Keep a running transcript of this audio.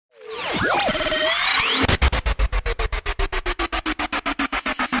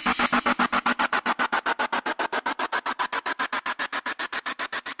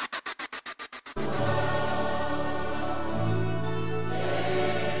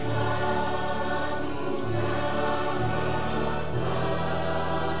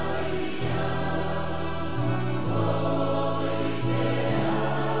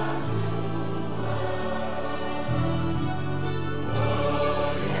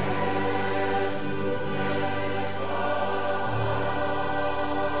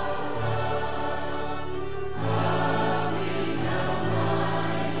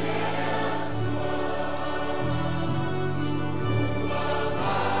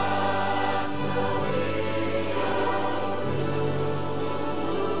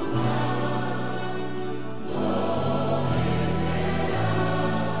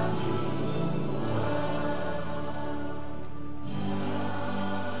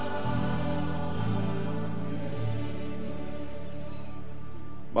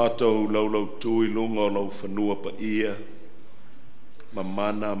Mātou lau tui lunga lau whanua pa ia, ma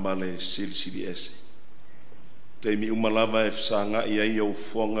mana ma le siri ese. Te mi umalava e whasanga i ai au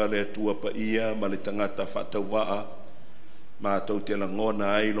whonga le atua pa ia, ma le tangata whatau waa, mātou te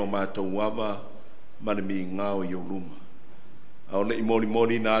langona ai lo mātou wawa, ma le mi ngāo i au luma. Au le i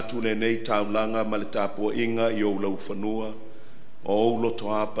moli nā atu le nei taulanga ma le tāpua inga i au lau whanua, o au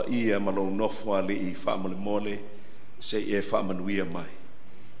loto apa ia ma lau nofua le i whaamale mole, se e whaamanuia mai.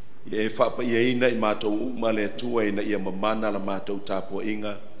 I e whapa ia ina i mātou uma le atua ina ia mamana la mātou tāpua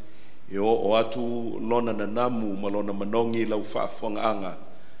inga, i o atu lona na namu ma lona manongi lau whaafonga anga,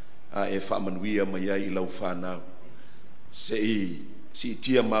 a e whaamanuia mai ai i lau whanau. Se i si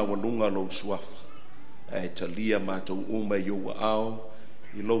tia mawanunga lau suafa, a e talia mātou uma i ua ao,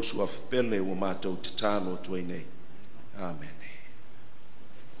 i lau suafa pele o mātou te tālo tuai nei. Amen.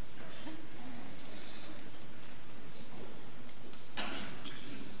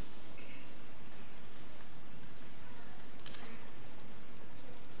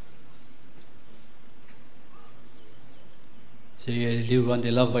 Se e liu ane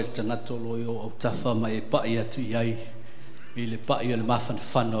lava i tangato loi o au tafa ma e pai atu iai i le pai o le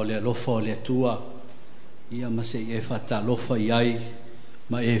mawhanawhana o le alofa o le atua ia ma se e whata alofa iai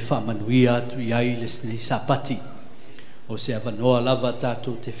ma e whamanuia atu iai le snei sapati o se avanoa lava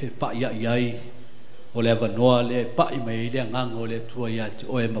tātou te whi pai a iai o le avanoa le pai ma e le anganga o le atua iai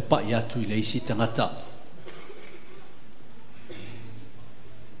o e ma pai atu i le isi tangata.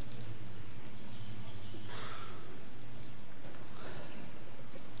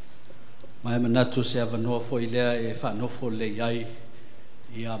 Mai manatu se avanoa fo i lea e whanofo le iai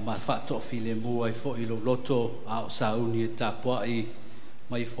ia ma whatofi le mua i fo i lo loto a o sauni e tāpua i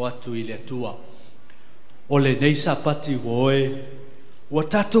mai fo atu i le atua. O le nei sapati woe, ua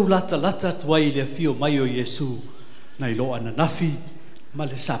tātou lata tuai le fio mai o Yesu na i lo ananafi ma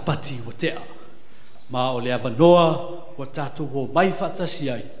le sapati o tea. Ma o le avanoa, ua tātou wo mai whatasi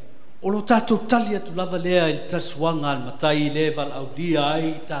ai. O lo tātou tali atu lava lea i tasuanga al matai le val au lia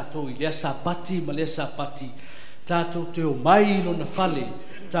ai tātou i lea sapati ma lea sapati. Tātou te o mai lo na fale,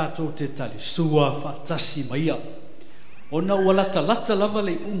 tātou te tali sua whatasi maia. O na ua lata lava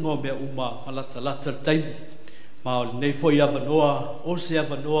le unga o mea uma, ma lata taimu. Ma o nei foi avanoa, o se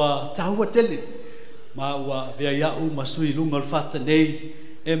avanoa tahua tele. Ma ua vea iau ma sui lunga o whata nei,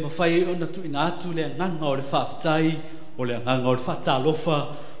 e ma whai o na tu ina atu le nganga o le whaftai, o le nganga o le whata alofa,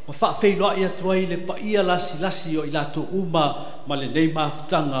 ma whaafeinoa ia tuai le paia lasi o i lato uma ma le nei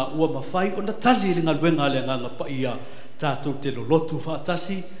mafutanga ua mawhai o na tali le ngaluenga le nganga paia tātou te lolotu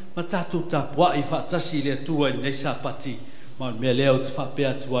whaatasi ma tātou tāpuai whaatasi le atua i nei sapati ma mea leo te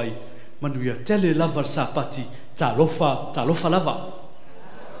whapea tuai manuia tele lava sapati tā lofa lava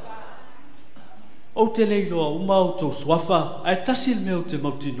o te leiloa uma o tō swafa ai tasi le meo te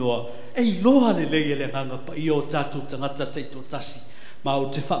mautinoa e iloa le leia le nganga paia o tātou tangata teito tasi ma o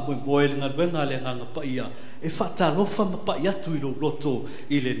te whamoe le ngaluenga le nganga paia, e whatalofa ma pai atu i lo loto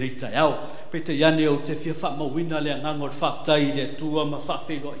i le neitai au. Pete iane o te whia whamawina le nganga o le whaftai le atua ma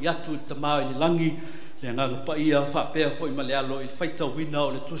whawhelo i atu i tamau i le langi, le nganga paia whapea fo i male alo i whaita wina o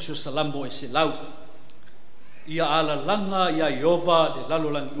le tusio salamo e se lau. Ia ala langa ia Iova le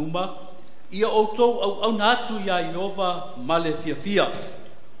lalo langi uma, ia o tau au na atu ia Iova ma le fia.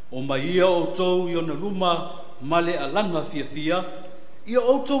 O ma ia o tau i ona luma ma le alanga fia. Ia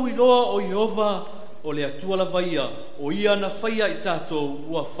outou i loa o Iova o le atua lava ia, o ia na whaia i tātou,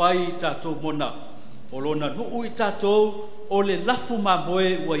 ua whai i tātou mona. O lona nuu i tātou, o le lafu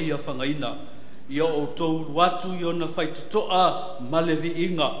mamoe ua ia whangaina. Ia outou luatu i ona whai tutoa ma le vi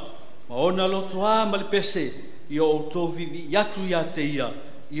inga. Ma ona lotoa ma le pese, ia outou vivi i atu i ate ia.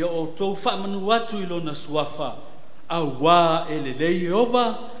 Ia outou whamanu atu i lona suafa. Au wā e le lei Iova,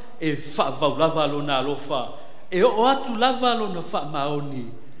 e whaavau lava lona alofa. E o atu lava lo na wha maoni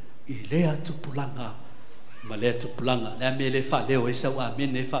i lea tupulanga ma lea tupulanga lea me le wha leo e sau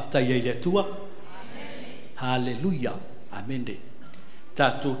amen e whaftai ei lea tua Haleluia amen de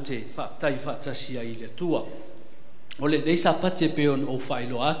tātou te whaftai whatasi ei lea tua o le neisa pate peon o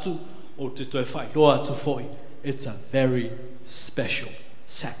whailo atu o te toi whailo atu foi it's a very special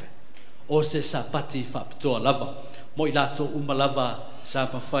Sabbath o se sapati whapatoa lava mo i lato umalava sa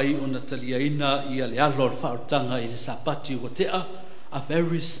mawhai o na taliaina i ale alo le whaotanga i le sapati o tea a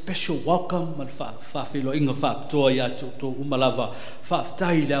very special welcome ma le whawhilo inga whaapatoa i atu tō umalava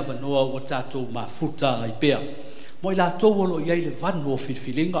whaaftai le avanoa o tātou mafuta ai pea mo i lato o lo iai le vanu o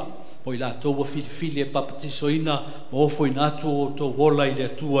filifilinga mo i lato o filifili e papatisoina mo ofo ina atu o tō wola i le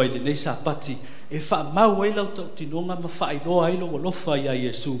atua i le nei sapati e whaamau e lau tau tinonga ma whaailoa ai lo lofa i a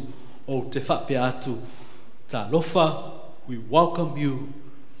Yesu o te whapea atu tā lofa. We welcome you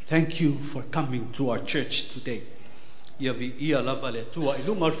Thank you for coming to our church today. Ia vi ia lava le tua i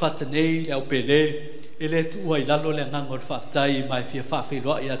lunga o whatanei le au pele, e le tua i lalo le nganga o whaftai mai fia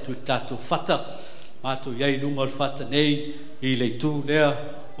whawhiloa i atu tātou whata. Mātou iai lunga o whatanei i le tū lea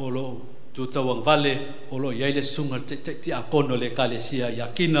o lo tu tawang vale o lo iai le sunga te a kono le kalesia i a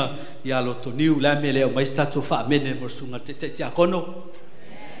kina i a lo toniu le me leo mais tātou whaamene mo sunga te a kono.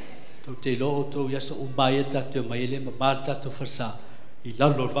 Tau te lo tau yasa umbaia tātou mai le mamar tātou whasa. I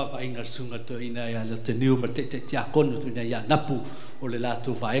lalo va inga sunga to ina ya le teniu ma te a kono tu ina ya napu o le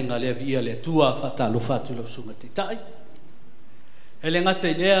latu va inga le ia le tua fata lo fatu lo sunga te tai ele ngata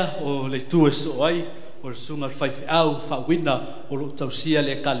idea o le tua so ai o le sunga fai au fa wina o lo tausia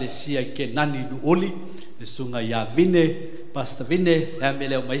le kalesia I ke nani nu oli le sunga ya vine pasta vine la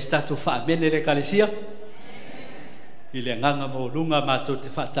mele o maista to fa bene le kalesia ile nganga mo lunga ma to te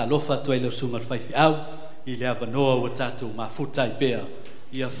fata lo fatu le sunga fai au I le avanoa o tātou mafuta I pea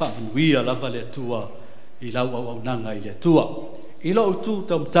ia whamanuia lava le tua I lau au nanga I le tua. I lo tu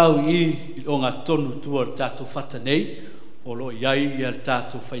tam tau I o ngā tonu tua tātou whatanei o lo iai I al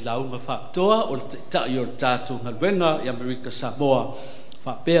tātou whailaunga whaptoa o le tai o tātou ngalwenga I Amerika Samoa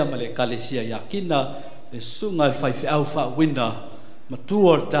whapea ma le kalesia I akina le sunga I whaiwhiau whawina ma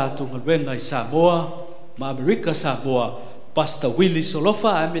tua o tātou ngalwenga I Samoa ma Amerika Samoa Pastor Willie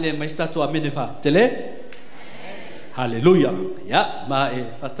Solofa amene maistatu amene fa tele Hallelujah. Ya, ma e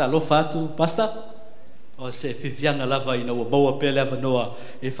fatalofa atu pasta. O se fifianga lava ina wa baua pele avanoa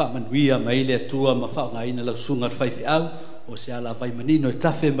e whamanuia mai le tua ma whaunga ina lau sunga whaifi au o se ala vai manino e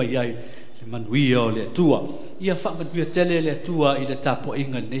tafe mai ai le manuia o le tua. Ia whamanuia tele le tua I le tapo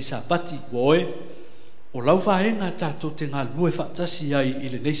inga nei sapati woe o lau whaenga tātou te ngā lue whatasi ai I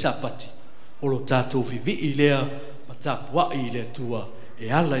le nei sapati o lo tātou vivi I lea ma tapua I le tua e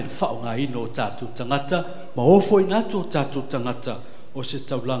ala I whaunga ino o tātou tangata ma ofo I ngātou tātou tangata o se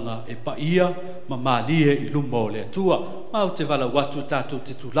taulanga e paia ma mālie I luma o le atua ma o te wala watu tātou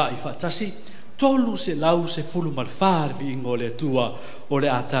te tula I whatasi tolu se lau se fulu malwhār vi ingo le atua o le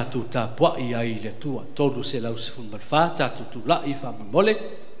a tātou tāpua I ai le atua tolu se lau se fulu malwhār tātou tula I whamamole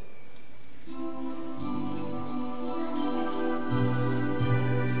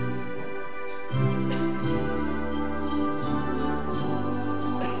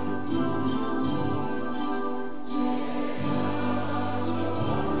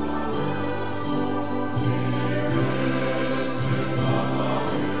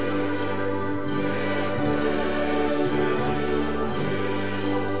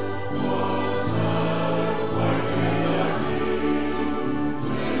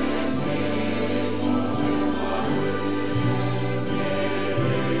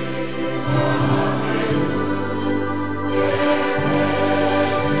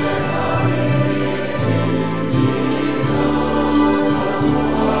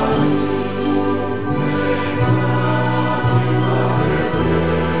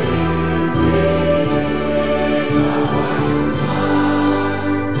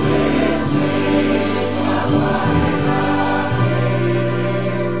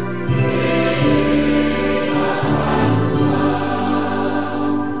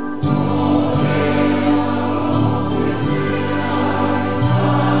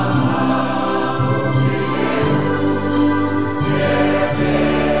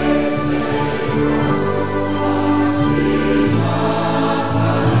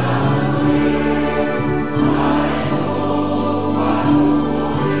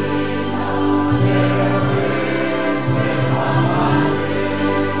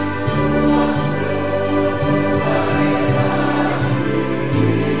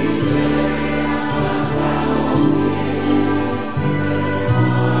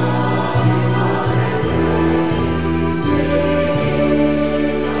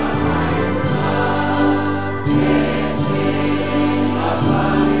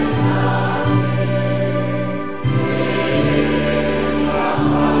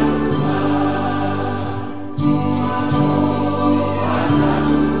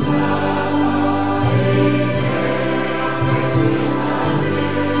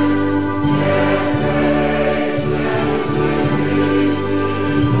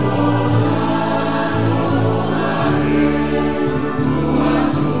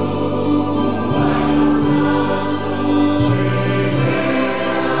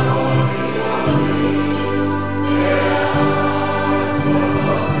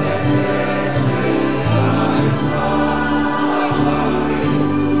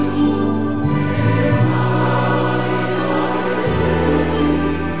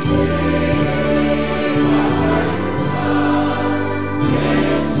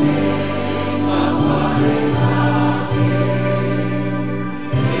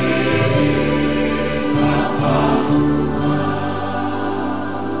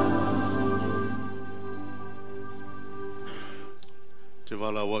te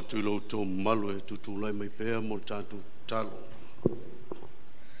wala watu ilo tō malu e tutulai mai pēa mo tātu talo.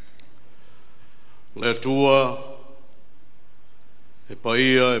 Le tua, e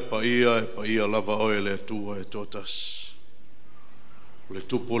paia lava oe le tua e totas. Le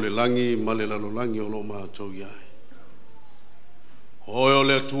tupo le langi, ma le lalo langi o lo mātou iai. Oe o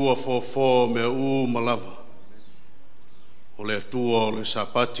le tua fō me malava. O le tua o le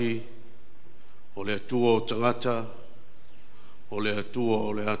sapati, o le tua o tangata, o le tua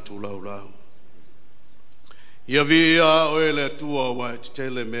o le atu lau. Ia via oe le tua wa te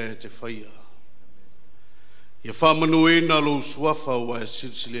tele me te whaia. Ia whamanuina lo suafa wa e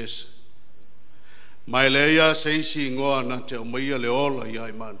silsilesa. Mai le ia se isi ngoa na te o maia le ola ia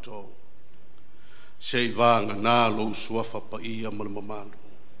i mantou. Se i vanga nā lo suafa pa ia ma le mamalu.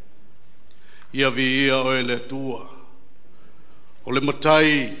 Ia via oe le tua. O le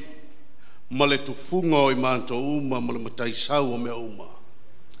matai ma le tufunga o i mantou uma ma le matai sau o mea uma.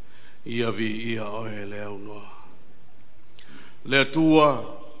 Ia via oe le au noa. Le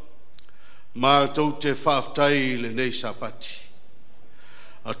tua ma tau te whaaftai le nei sapati.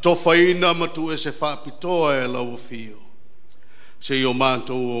 A tofaina ma tu e se whaapitoa e lau fio. Se i o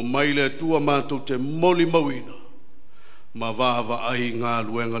mātou o mai le tua mātou te moli mawina. Ma vāva ai ngā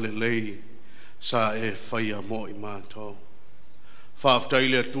luenga le lei sa e whaia mo i mātou. Whaaftai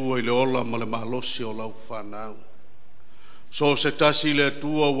le tua i le ola ma le malosi o lau whanau. So se tasi le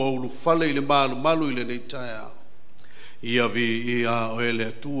tua wa ulu fale i le malu i le nei tae au. Ia vi ia o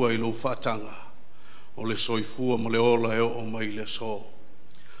ele tua i lo fatanga o le soifua ma le ola e o mai le so.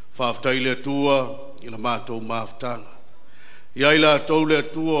 Whaaftai le tua i la mātou maaftanga. Ia i la tau le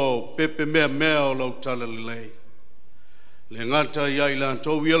tua o pepe mea o lau tala le lei. Le ngata ia i la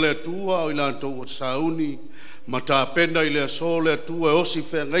tau ia le tua o i la tau o sauni ma tā pena i le so le tua e osi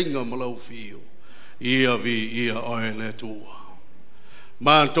whengainga ma lau fio. Ia vi ia o ele tua.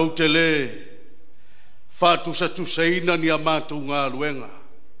 Ma tau te le Fatu sa tu seina ni a mātou ngā luenga.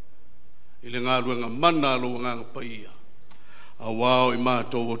 I le ngā luenga mana lo ngā paia. A wao i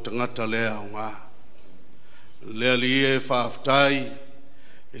mātou o tangata lea o ngā. Lea li e whaaftai.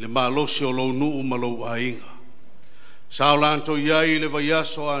 I le mālosi o lau nuu ma lau ainga. Sao lanto iai le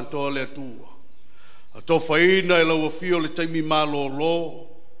vaiaso antoa le tua. A to whaina e lau a fio le taimi mālo lo.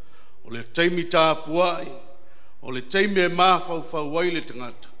 O le taimi tāpuai. O le taimi e māwhau whauai le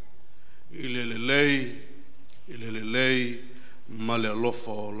tangata. I le lei ma le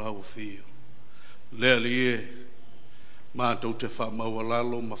alofa o lau fio. Lea li e mātou te whamau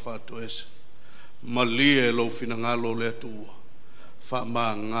alalo ma whātou ese. Ma li e lau fina ngalo le tua.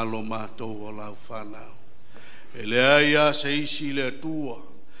 Whamā ngalo mātou o lau whanau. E lea ia se isi le tua.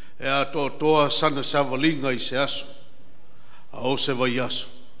 E ato toa sana savalinga i se aso. A o se vai aso.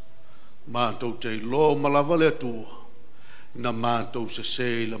 Mātou te ilo malava le tua. Na mātou se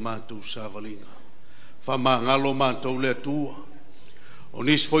sei la mātou savalinga. Whamā ngalo mātou le tua. O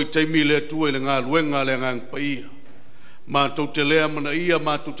nisi foi teimi le tua i le ngā luenga le ngā paia. Mātou te lea mana ia,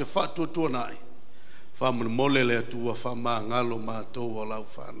 mātou te whatua tua nai. Whamana mole le tua, whamā ngalo mātou o lau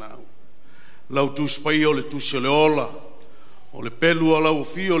whanau. Lau tuspai o le tusi o le ola. O le pelu o lau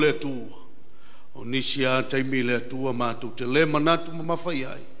fio le tua. O nisi a teimi le tua, mātou te le manatu ma mawhai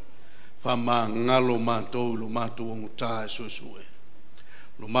ai. Whamā ngalo mātou lo mātou o ngutā e suesue.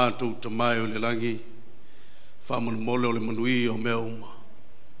 Lo mātou te mai o le langi. Whamana mole o le manui o mea uma.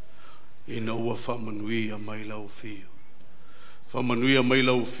 Ina ua whamanui a mai lau fio. Whamanui a mai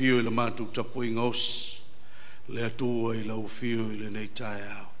lau fio i le mātou tapu i ngausi. Le atua i lau fio i le nei tae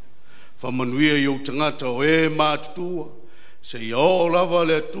au. Whamanui a iau tangata o e mātutua. Se i o lava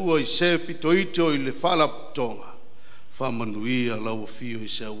le atua i se pito ito i le whalaputonga. Whamanui a lau fio i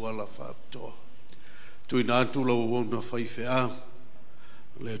se wala whapitoa. Tui nātu lau wona whaife au.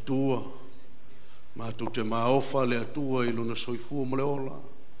 Le atua. Mātou te maofa le atua i luna soifua mo le ola.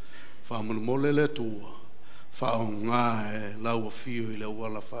 Whamana mole le atua. Whao ngā e lau fio i le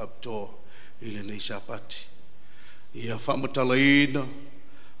wala whapitoa i le nei sapati. Ia whamatala ina.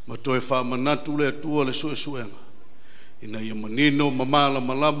 Ma toe whamanatu le atua le suesuenga. Ina ia manino mamala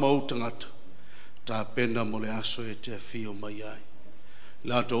malama o tangata. Tā pena mo le aso e te fio mai ai.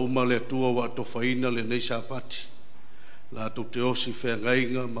 Lātou uma le atua wa tofaina le nei sapati. Lātou te osi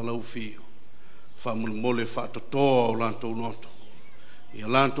whengainga ma lau fio. Whamana mole whatotoa o lātou noto. Ia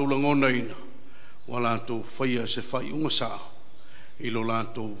lātou langona ina. Wa lātou whaia se whai unga sā. Ilo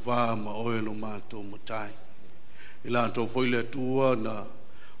lātou vā ma oelo mātou matai. I lātou whai le atua na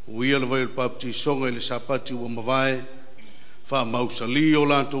uia le vai le papti songa i le sapati ua mawai. Wha mausa li o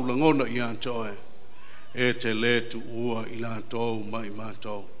lātou langona i antoe. E te le tu ua i lātou mai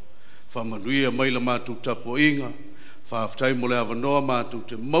mātou. Wha manuia mai la mātou tapo inga. Whaaftai mo le avanoa mātou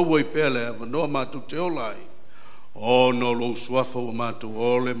te maua I pēle, avanoa mātou te olai. O no lo suafa o mātou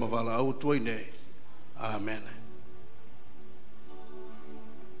ole ma wala au tuai nei. Amen.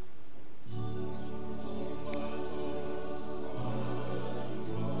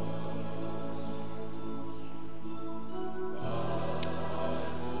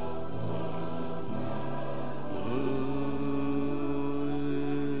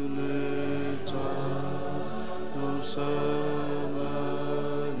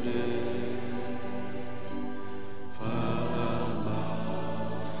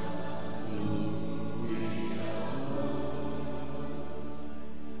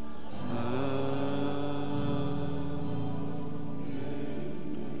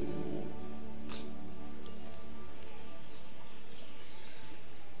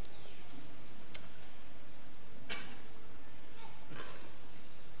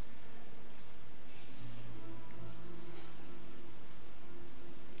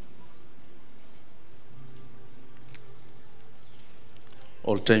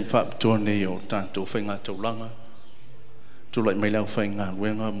 O le taim whaapitoa nei o tātou whainga taulanga. Tūlai mai lau whainga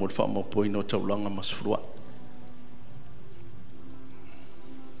wenga mo le whaamopoi no taulanga masfrua.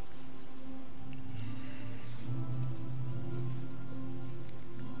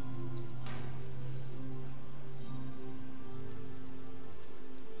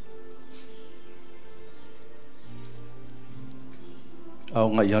 Au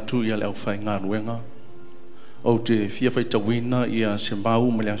ngai atu ia lau whainga wenga. O te fia whai tawina ia se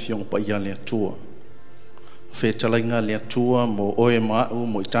mau me lea fiong pa ia lea tua. Whetalainga lea tua mo oe mau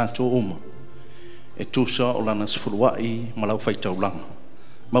mo I tātou uma. E tusa o lana sfuruai ma lau whai taulanga.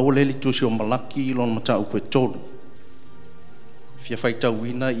 Mau leli tusi o malaki lon mata upe tolu. Fia whai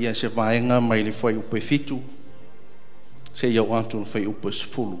tawina ia se vaenga mai le whai upe fitu. Se iau atu whai upe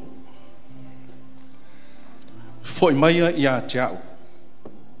sfulu. Foi maia ia te au.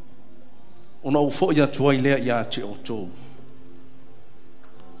 Ona ufo ia tuai lea ia te o tō.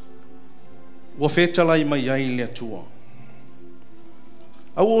 Wa whetalai mai ai lea tua.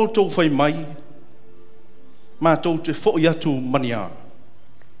 Au o tō whai mai, mā tō te fo ia tu mania.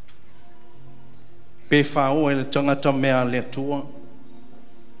 Pē whao e le tangata mea lea tua.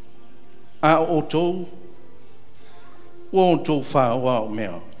 A o tō, o tō whao a o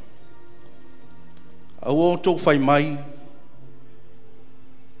mea. Au o tō whai mai,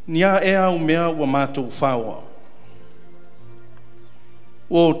 nia e au mea ua mātou whaoa.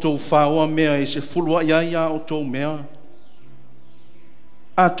 O tō whaoa mea e se fulua iaia o tō mea,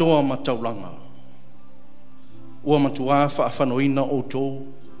 a toa mataulanga. Ua matua whaafanoina o tō,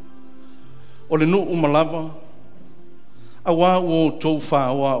 o le nuu malava, a wā o tō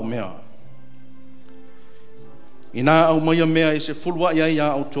whaoa o mea. Ina au maia mea e se fulua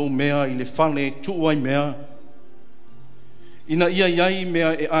iaia o tō mea I le whale tuai mea, Ina ia iai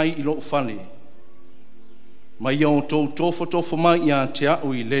mea e ai I loo whale. Ma ia o tō tōwha mai ia te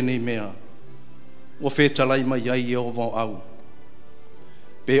au I lenei mea. Ua whetalai mai iai e o vau au.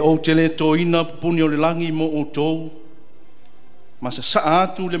 Pe o te le tō ina puni o le langi mo o tō. Ma sa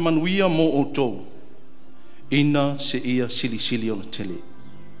atu le manuia mo o tō. Ina se ia sili sili o na tele.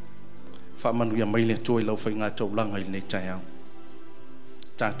 Wha manuia mai le tō I lau whai ngā taulanga I nei tai au.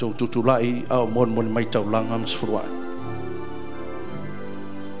 Tātou tutulai au mon mai taulanga msfuruai.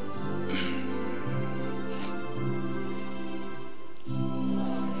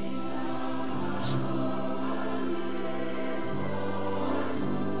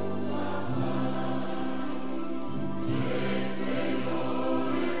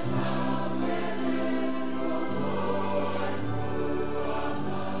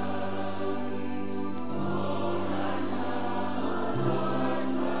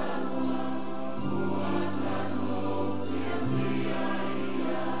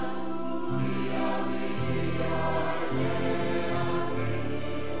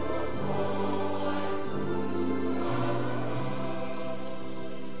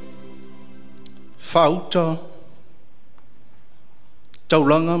 Whauta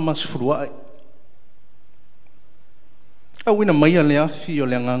taulanga masfuruai. Au ina mai lea fio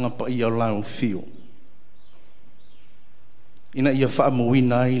le nganga pa ia lau fio. Ina ia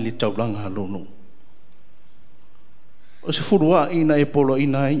whaamuina I le taulanga lono. O se furua ina e polo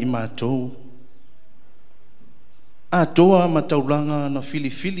ina I mātou. A toa ma taulanga na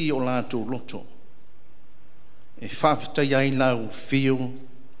fili o lātou loto. E whawhitai ai lau fio.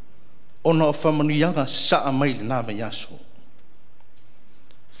 Ona o whamanuianga saa mai le nāma yaso.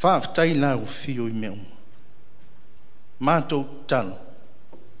 Whawhitai lau fio I meu. Mātou talo.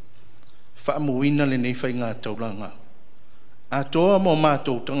 Whaamuina le nei whai ngā taulanga. A toa mo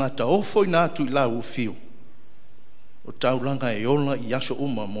mātou tangata o foi nātu I lau fio. o taulanga e ola I aso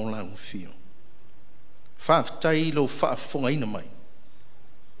uma mo la fio. Whaafitai lo whaafonga ina mai.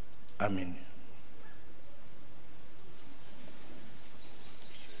 Amen.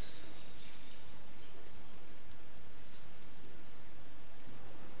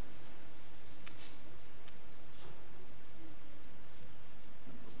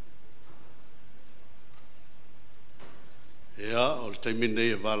 Ia, o le taimine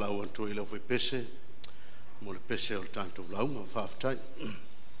e wala au antu I lau fai pese, mo le pese o le tanto launga, whaafitai.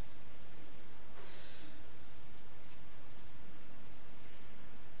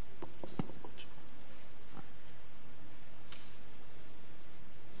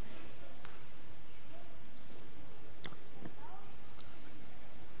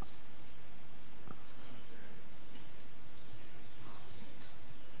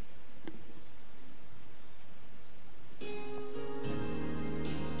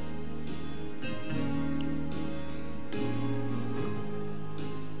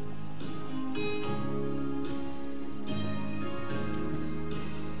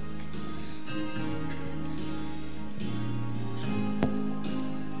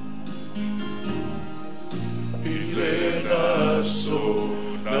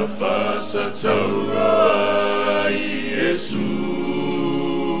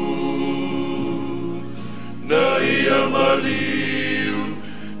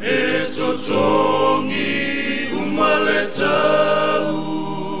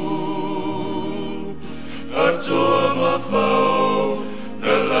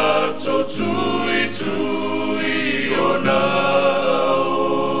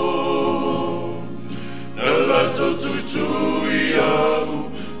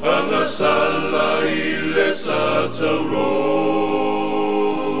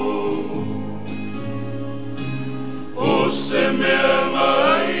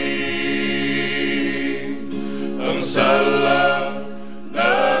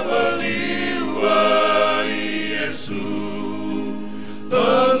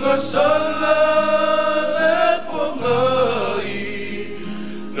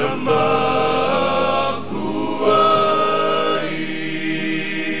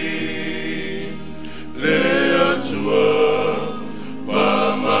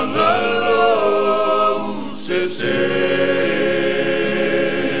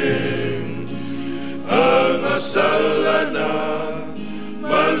 Salana,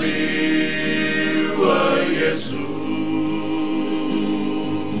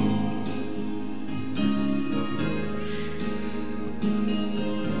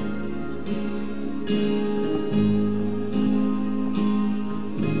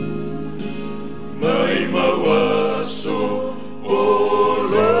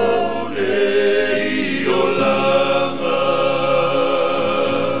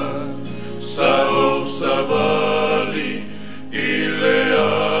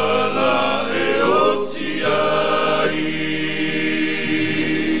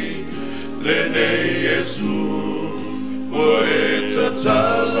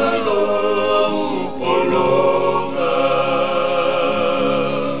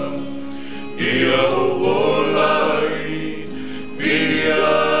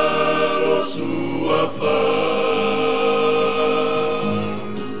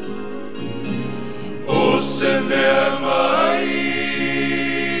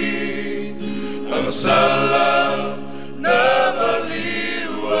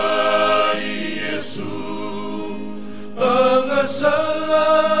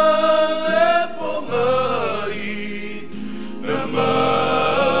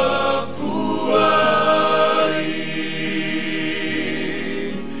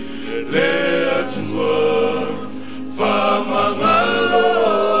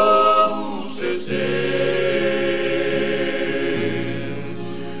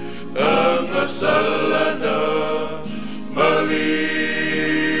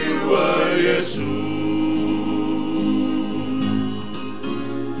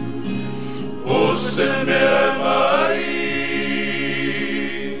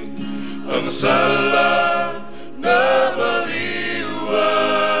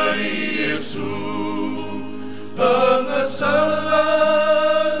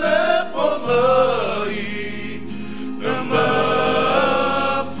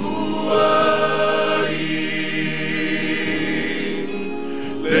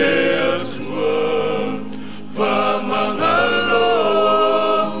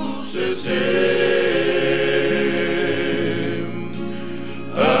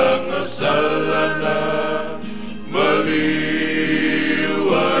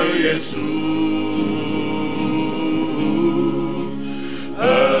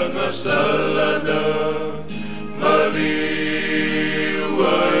 Mali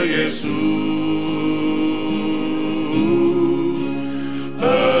Yesu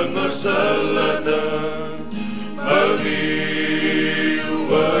Angasalada Magiwa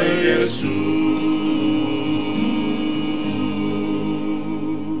Yesu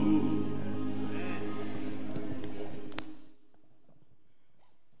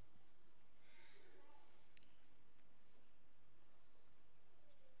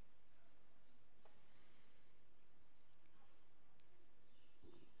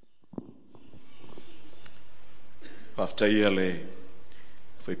Paftaia le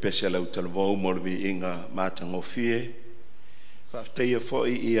foi pese lau talvou mo le inga matangofie. Paftaia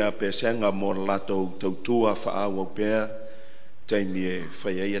foi ia pesenga mo lato tautua faawa pea taimie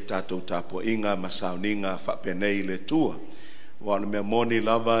foi ia tatou tapo inga masauninga fa penei le tua. Wana me moni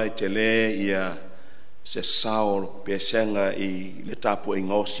lava e tele ia se sao pesenga i le tapo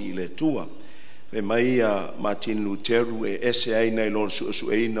ingosi le tua. Fe mai ia Martin Luteru e ese aina i lor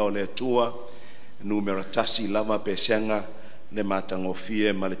su eina o le tua. Numero tasi lava pesenga le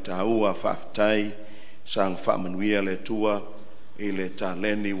matangofie ma le taua faafetai sang faamanuia le tua i le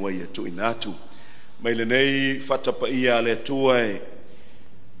taleni ua ia tuuinatu mai lenei fatapaia le tua e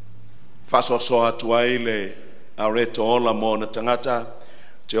faasoasoa atu ai le aretoola mo na tagata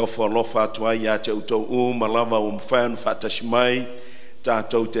te ofo alofa atu ai iā te outou ma lava ua mafai ona faatasi mai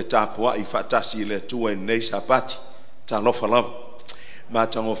tatou te tapuaʻi faatasi i le tua i lenei sapati talofa lava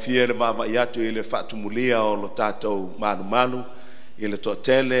matangofie le vavaai atu i le faatumulia o lo tatou malumalu i le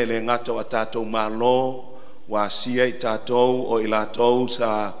toʻatele le gato a tatou malo ua asia i tatou o i latou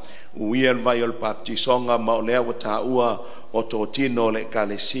sa uia le vai o le papatisoga ma o lea ua taʻua o totino o le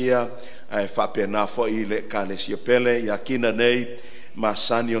ekalesia ae faapena foʻi i le ekalesia pele ia kina nei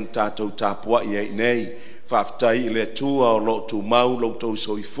masani ona tatou tapuaʻi ai nei faafetai i le atua o loo tumau loutou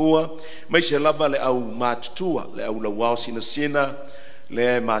soifua mai se lava le au matutua le au lauao sinasina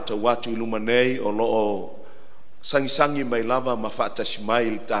le matou atu i luma nei o loo sangisangi mai lava ma faatasi mai i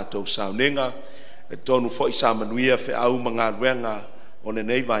le tatou saunega e tonu foʻi sa manuia feʻau ma galuega o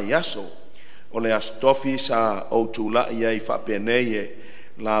lenei vaiaso o le asotofi sa ou tulaʻi ai faapenei e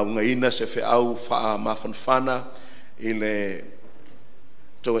laugaina se feʻau faamafanafana i le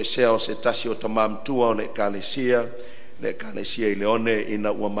toesea o se tasi o tamamatua o le ekalesia i leone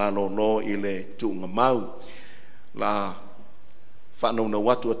ina ua malōlō i le tuugamau la whanau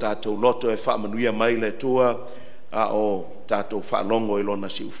watu o tātou loto e whaamanuia mai le tua a o tātou whaalongo i lona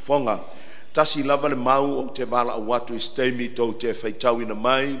si ufonga. Tasi lava le mau o te wala o watu i steimi tau te whaitau ina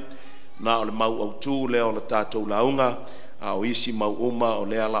mai na o le mau au tū lea o le tātou launga a o isi mau uma o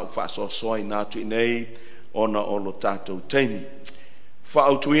lea la o whaasoasoa i nātu i nei ona o lo tātou teimi.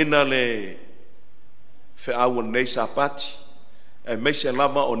 Whaautuina le whiau o nei sapati e meise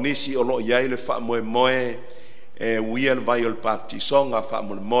lava o nisi o lo iai le whaamoe moe e uia le vai o le papatisoga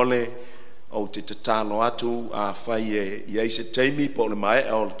faamolemole o te tatalo atu a fai e iai se teimi po le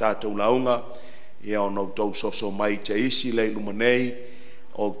maeʻa o le tatou lauga ia ona outou soso mai te isi le luma nei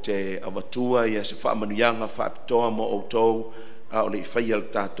o te avatua ia se faamanuiaga faapitoa mo outou a o leʻi faia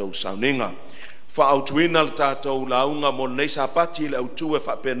le tatou sauniga faautuina le tatou lauga mo lenei sapati le autū e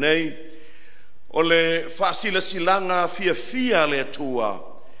faapenei o le faasilasilaga fiafia le atua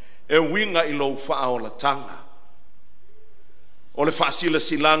e uiga i lou faaolataga o le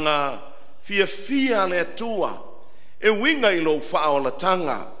faasilasilaga fiafia le atua e uiga i lou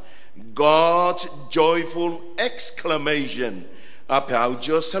faaolataga God's joyful exclamation about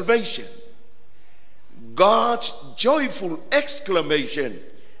your salvation. God's joyful exclamation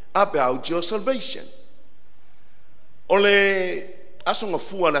about your salvation. O le asonga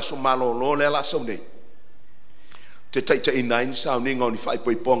fua le aso malolo le ala asau nei. Te taita inaini sauninga o ni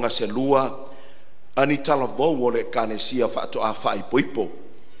whaipoiponga se lua ani talavou o le kanesia whaato a whaipoipo.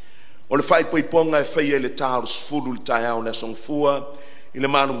 O le whaipoiponga e whaia le tāru sfuru le taiao le asonga fua i le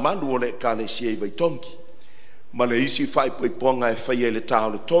manu o le kanesia i vaitongi. Ma le isi whaipoiponga e whaia le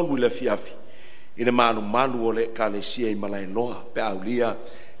tāru le tonu i le fiafi i le manu o le kanesia i malai loa pe aulia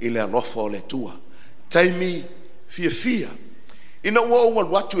i le alofa o le tua. Taimi fia. Ina ua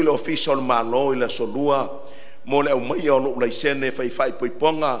watu i le ofisa o le malo i le solua mo le au mai o lo laisene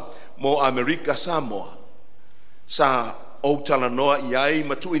whaipoiponga mo Amerika Samoa. Sa o talanoa i ai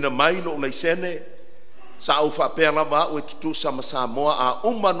matuina mai lo laisene sa au whapea lava au e tutu sama Samoa a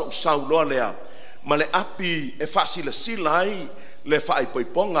umano sauloa lea ma le api e whasila silai le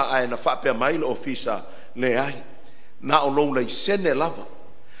whaipoiponga ai na whapea mai lo ofisa le ai na o lo laisene lava.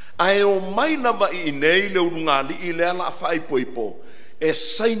 Ai o mai lava i nei le urungali i le ala whaipoipo e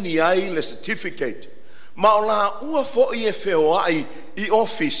saini ai le certificate ma o la ua fo i e wheo ai i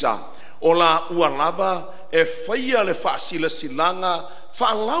ofisa o la ua lava e whaia le whaasila silanga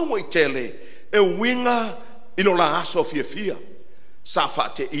whaalau i tele e winga ino la aso fia fia sa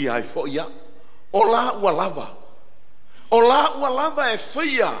whaate i ai fo ia o la ua lava e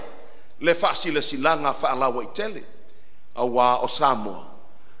whaia le whaasila silanga whaalau i tele a wā o Samoa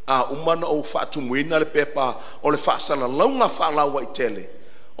a umana o whaatumuina le pepa o le whaasala launga whaalau i tele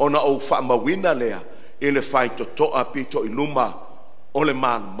ona o whaamawina lea i le whai totoa pito i luma o le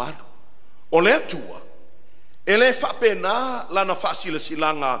malu o le atua e le whapena lana whaasila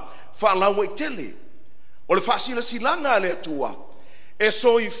silanga whaalau i tele o le whaasila silanga le atua e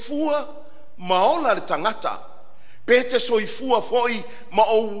soifua maola le tangata pe te soifua foi ma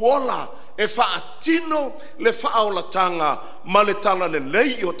o wola e whaatino le whaolatanga ma le tala le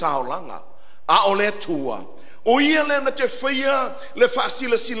lei o taolanga a o le atua o ia le na te whaia le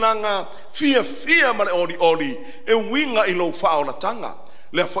whaasila silanga fia ma le oli e winga i lo whaolatanga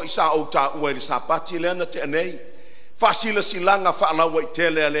le foi sa o ta ua le sapati le na te anei whaasila silanga whaalaua i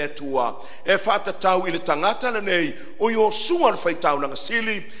tele le atua e whaatatau i le tangata le nei o i o sua le whaitau nanga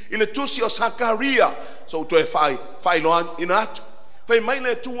sili i le tusi o Sakaria so to e whailoan ina atu whai mai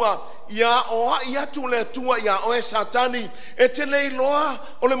le atua ia o ai atu le atua ia o e satani e te nei loa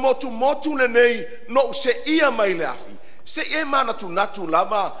o le motu le nei no se ia mai le afi se e mana tu natu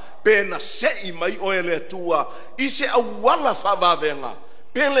lava pe na se i mai o e le atua i se awala whavavenga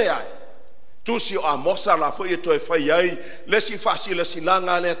pele ai tusi o amosa la foi e toi fai ai le si fasila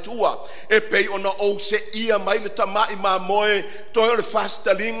silanga le atua e pei ona o se ia mai le tamai ma moe toi o le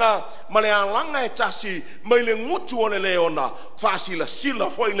fastalinga ma le alanga e tasi mai le ngutu o le leona fasila sila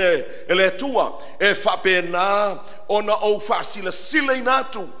foi le atua e whapena ona o fasila sila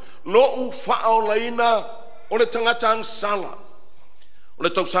inatu lo u whaolaina o le tangata ang sala o le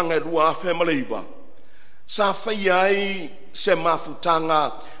tausanga e rua afe maleiva sa fai ai se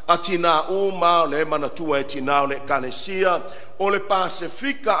mafutanga a tina uma le manatua e tina o le Kanesia o le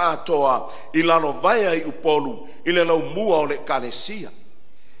Pasifika atoa i lalo vai i upolu i le lau mua o le Kanesia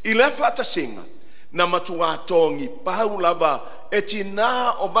i le whatasinga na matua tongi pau lava e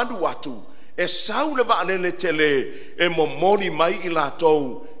tina o Vanuatu e sau le vaanele tele e momoni mai i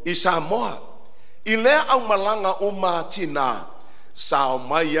latou i Samoa i le au malanga uma tina sao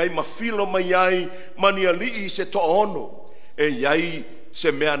mai ai mafilo mai ai mania li se to ono e iai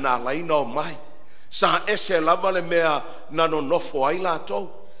se mea na laina o mai sa ese lava le mea na no nofo ai latou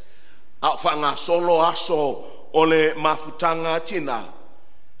a whanga solo aso o le mafutanga tina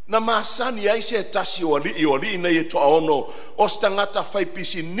na masani ai se tasi o li nei e to ono o stangata fai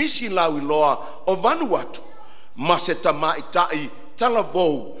pisi nisi lau i loa o Vanuatu ma se tamai tai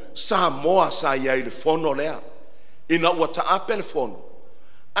talabou Samoa sa iai le fono lea ina ua taa telefono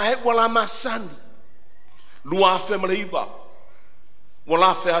ae wala masani lua afe maleiva wala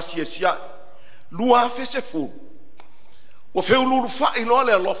afe asiasia lua afe se fulu o feululu fai loa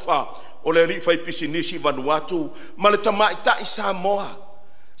le alofa o le li fai pisinisi Vanuatu ma le tamaitai Samoa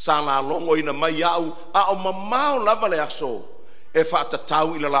sa la longo ina mai au a o mamao lava le aso e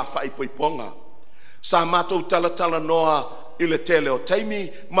whaatatau ila la fai poiponga sa matou tala noa i le tele o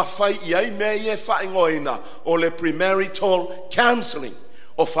taimi ma fai iai mea i e whaingoina o le premarital counseling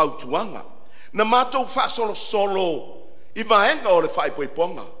o whautuanga na matou whaasolo i vaenga o le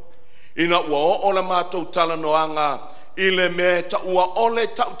whaipoiponga ina ua o le matou talanoanga i le mea ta ua o le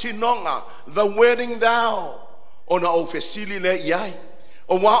tautinonga the wedding vow o na o fesili le iai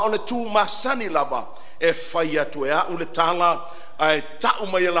o wa o le tu masani lava e whai atu e au le tala ai tau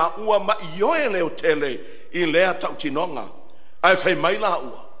mai la ua ma i oe le o tele i lea tautinonga ai fai mai la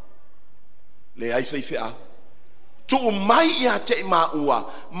ua le ai fai fea tu mai ia te ma ua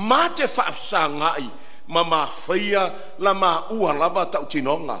ma te whaafsangai ma faia la ma ua lava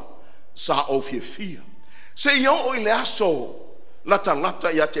tautinonga sa o fia se ia o i le aso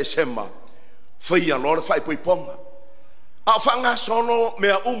lata ia te sema faia lo le fai poiponga a whanga sono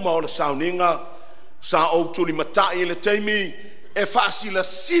mea uma o le sauninga sa o tuli matai le teimi e whaasila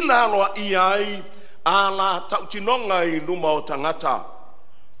sila loa i ai a la tautinonga i luma o tangata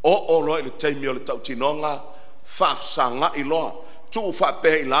o loa i le teimi o le tautinonga whaafsanga i loa tu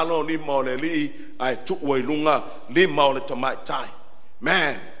whape i lalo lima o le li ai tu ua i lunga lima o le tamaitai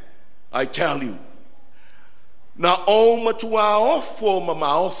man I tell you na o matua ofo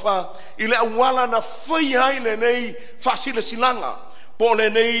ma ofa i le awala na whai ai le nei whaasila silanga po le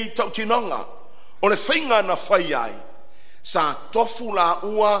nei tautinonga o le whainga na whai ai sa tofu la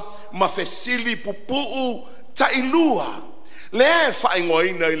ua ma fesili pupuu ta ilua le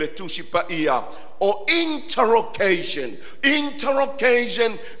whaingoina i le tusi pa ia o interrogation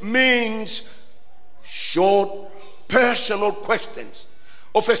means short personal questions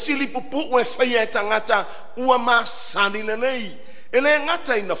O fesili pupu e whaia e tangata ua masani le nei. E le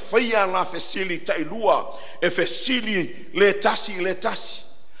ngata ina whaia la fesili tailua e fesili le tasi.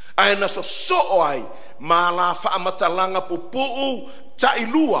 Ai na so ai ma la whaamatalanga pupu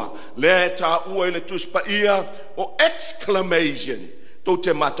tailua le ta ua ile tuspa ia o exclamation to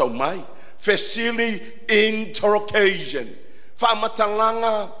te matau mai. Fesili interrogation.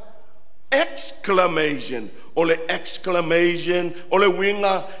 Whaamatalanga exclamation. Ole exclamation, ole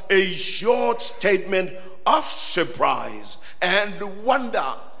winga, a short statement of surprise and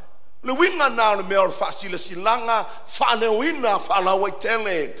wonder. Le winga na le mea fasila silanga, fane wina fala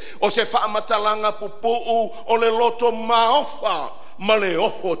waitele, o se fa matalanga pupu, ole loto maofa, male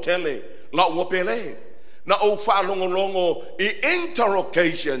ofo tele, la wapele, na o fa longo I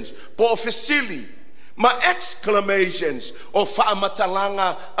interrogations, po fasili. Ma exclamations o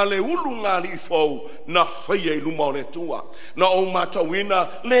whaamatalanga a le ulunga li fau na whaia I luma o le tua. Na o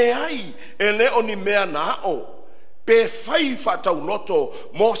matawina le ai e le o ni mea na o. Pe whai whatau loto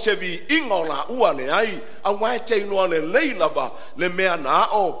mo se vi ingo la ua le ai a wai te inoa le leilaba le mea na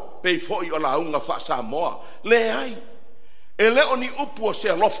o pe foi o la unga whasa moa. Le ai e le o ni upu o se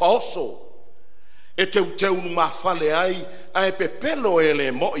alofa oso. E teu numa whale ai ai pe pelo e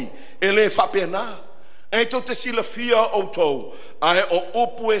le moi e le whapena. E to te sila fia o tau, ai o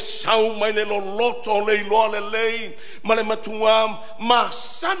upu e sau mai le loto le iloa le lei, ma le matuam, ma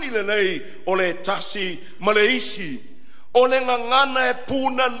sani le lei, o le tasi, ma le isi. O le ngangana e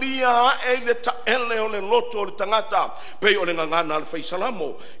puna lia e le taele o le loto o le tangata, pei o le ngangana le fai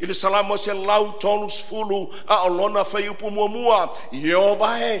salamo. I le salamo se lau tolu sfulu a o lona fai upu muamua. Io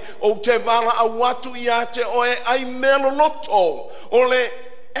vae o te vala a watu ia te oe ai melo loto, o le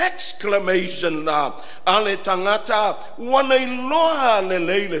exclamation na ale tangata wana iloha le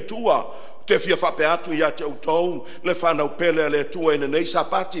leile tua te fia whape atu ia te utou le whanau pele le tua ina nei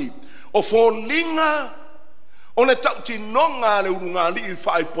sapati o fōlinga o le tauti nonga le urunga li I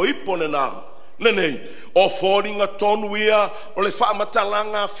whai poipone na le nei o fōlinga tonu ia o le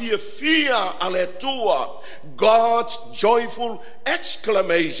whaamatalanga fia ale tua God's joyful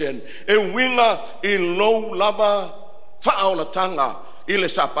exclamation e winga I low lava whaolatanga I le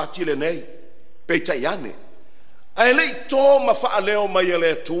sapati le nei peita iane ai le to ma fa leo mai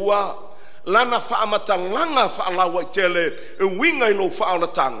le tua lana fa matalanga fa lawa tele e winga I lo fa la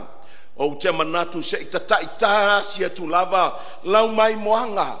tanga o te manatu se ita sia tu lava lau mai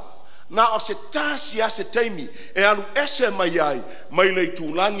moanga na o se tasia se teimi e alu ese mai ai mai le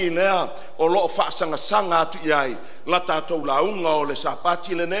tulangi lea o lo fa sanga tu ai la tatou launga o le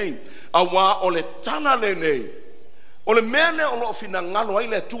sapati le nei awa o le tana le nei o le mene o lo fina ngalo ai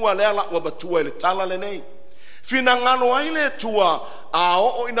le tua le ala wa batua le tala le nei fina ngalo ai le tua a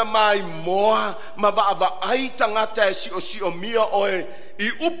o ina mai moa ma va ai tangata e si o mia oe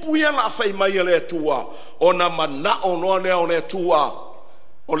I upu ia la fai mai le tua o na mana o no le tua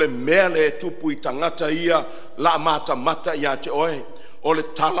o le mea le tupu I tangata ia la mata ia te oe o le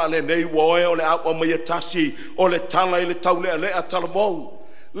tala le nei woe o le apa mai tasi o le tala I le taule le atala mou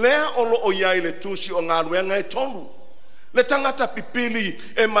lea o lo o ia I le tusi o ngā ruenga e tonu le tangata pipili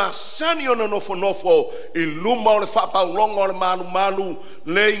e masani o nofo I luma o le whapaulonga o le manu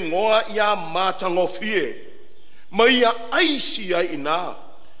le ingoa ia matangofie ma ia aisi ai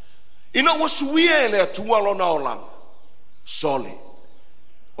ina wasuia le atua lona o langa sole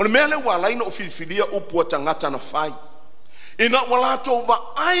o le mea le wala ina o filifilia upu o tangata na fai ina walato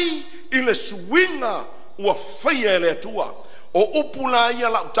wa ai I le suinga ua whaia le atua o upu la ia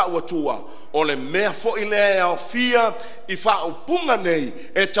la uta ua o le mea fo I le au fia I wha upunga nei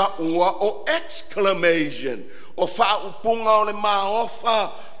e ta ua o exclamation o wha upunga o le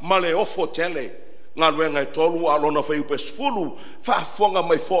maofa ma le ofo tele ngā ruenga e tolu a lona whai upe sfulu wha fonga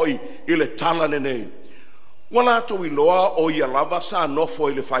mai foi I le tala nei wala to I loa o ia lava sa nofo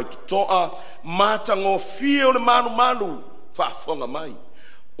I le whai tutoa matango fia o le manu wha fonga mai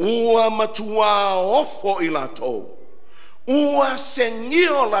ua matua ofo I la tau ua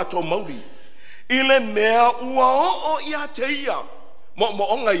sengio la to mauri I le mea ua o ia te ia mo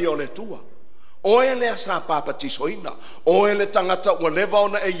onga I o le tua o ele sa papa tisoina o ele tangata ua leva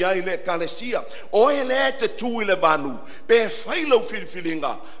ona e iai le kalesia o ele te tu I le banu pe whailau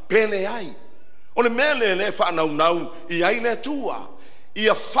filifilinga pe le ai o le mea le whanau I ai le tua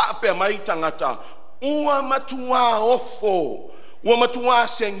ia whape mai tangata ua matua ofo ua matua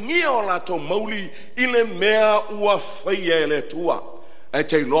sengio la to mauli I le mea ua whaia le tua e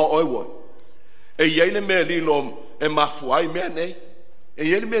te loa oiwa e iai le mea lilo e mafuai mea nei e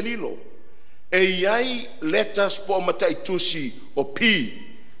iai le mea lilo e iai letters po matai tusi o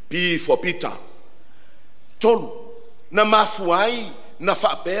P for Peter tolu na mafuai na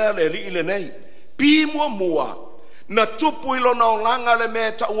whaapea le li le nei. Pi mua na tupu ilo na olanga le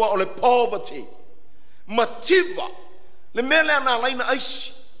mea taua o le poverty. Mativa le mea lea na laina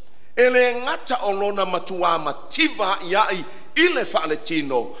aisi. E le ngata o lona matua mativa iai ile whaale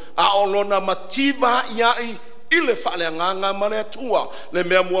tino. A o lona mativa iai ile whaale nganga mane tua. Le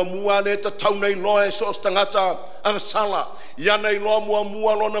mea mua le ta tau nei loe so stangata ang sala. Ia nei loa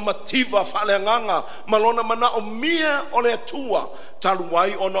mua lona mativa whaale nganga. Ma lona mana o mia o le tua. Talu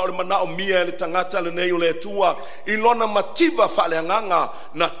wai ona o le mana o mia le tangata le nei o le tua. I lona mativa whaale nganga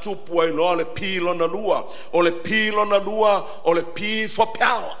na tupu ai loa le pi lona lua. O le pi lona lua o le pi for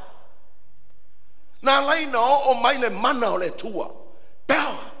power. Na laina o mai le mana o le tua.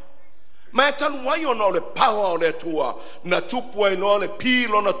 Power. Mai tanu wai ona o le power o le tua. Na tupu ai loa le pi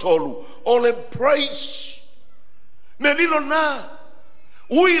lona tolu. O le praise. Me lilo na.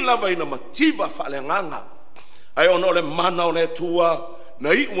 Ui lava ina mativa whaale nganga. Ai ona o le mana o le tua. Na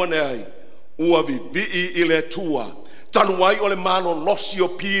i wane ai. Ua vivi i le tua. Tanu wai o le mano losi o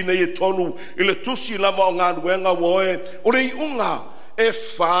pi na i tolu. I le tusi lava o ngā nuenga woe. O le i unga. E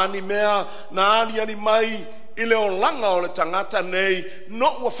whani mea na ani mai i le o langa o le tangata nei no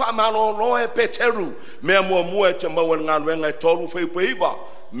ua whaamalo loe peteru mea mua e te maua ngā nuenga e tolu whaipeiva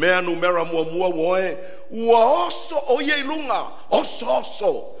mea numera mua woe ua oso o iei lunga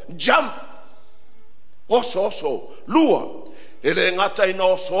oso jump oso lua e le ngata ina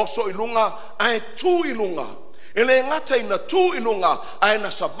oso i lunga ai tu i lunga e le ngata ina tu i lunga ai na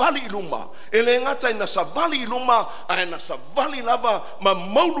savali i lunga e le ngata ina savali i lunga ai na savali lava ma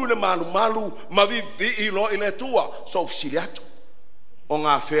maulu le malu ma vivi i lo i le tua so fsiliato o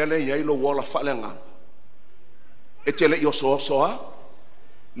ngā whele i eilo wola whalenga e te le i oso a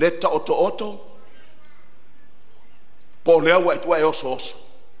le ta oto po lea wa etua e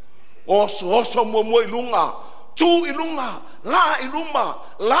oso mua i lunga tu i lunga la i luma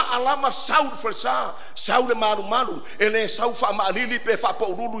la alama saud fresa saud le malu ele sau fa malili pe fa po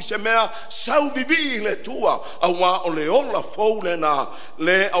lulu se mea sau vivi le tua au wa o le ola fou le na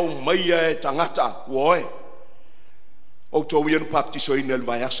le au mai e tangata woe o to wi no baptiso in el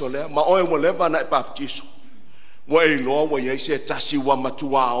vai asole ma o mo leva na baptiso wo e lo wo ye se tasi wa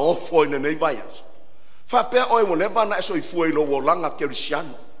matua o fo in nei vai fa pe o mo leva na so i fu e lo wo langa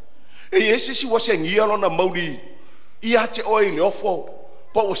kerisiano e ese si wo se ngia lo na mauri ia te oi le ofo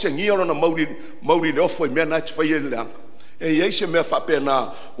po o se ngia ona mauri le ofo me na te fai le anga e ia se me fa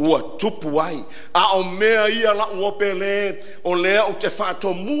pena ua tupu ai a o mea ia la o pele o le o te fa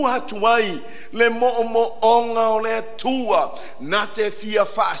to mua tuai le mo onga o le tua na te fia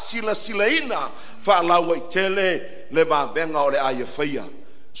fa sila ina fa la o tele le va venga o le ai faia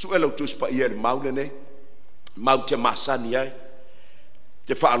su elo tu spa ia le maule ne mau te masani ai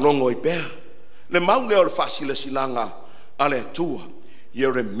te fa longo i pe le maule o le fasila silanga ale tua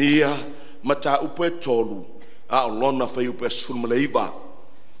Yeremia mata upe tolu a lona fai upe sulmaleiva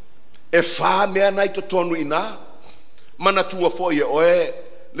e fa mea nai to tonu ina mana tua fo ye oe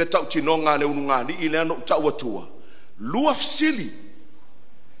le tau tinonga le ununga ni ile ano tau tua lua fsili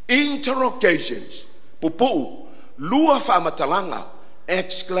interrogations pupu lua fa matalanga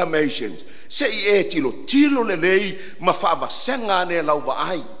exclamations se e tilo le lei ma fa vasenga ne lauva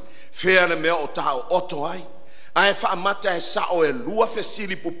ai fea le mea o tau oto ai ai fa mata e sao e lua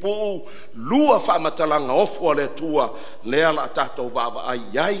fesili pupu lua fa matalanga ofo le tua le ala tato baba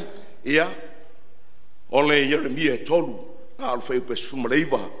ai ia ole Yeremia tolu al fai pe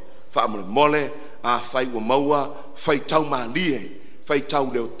sumreiva fa mole a fai o maua fai tau malie fai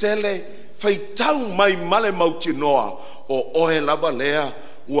tau le tele fai tau mai male mauti noa o ohe lava lea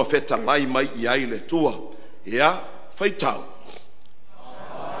ua feta mai ai le tua ia fai tau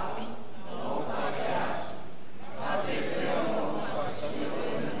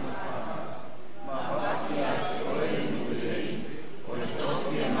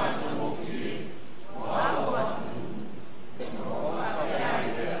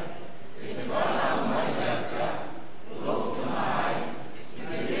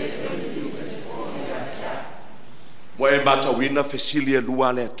e matawina fesili e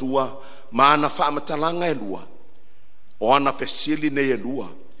lua le tua ma ana whamatalanga e lua o ana fesili ne e lua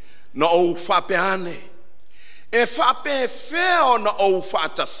na o whapeane e whape feo na o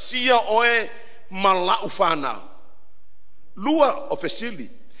whatasia oe malau whana lua o fesili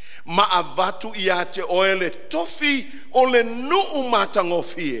ma avatu ia te oe le tofi o le nuu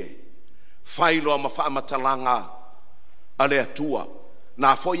matangofie whailo ma whamatalanga a le atua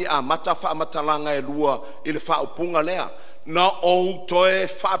na foi a mata fa matalanga e lua ile fa upunga lea na o toe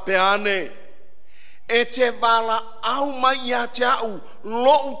fa peane e te vala au mai ya te au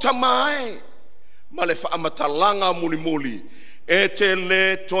lo utamai ma le fa matalanga muli e te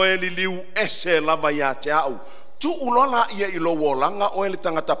le toe li liu ese lava ia te au. Tu ulola ia I lo wolanga o le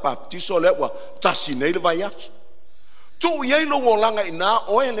tangata baptiso le wa tasi nei le vai atu. Tu ia I lo wolanga ina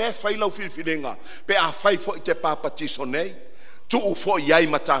o le fai lau filifilinga pe a fai fo I te baptiso nei. Tu ufo iai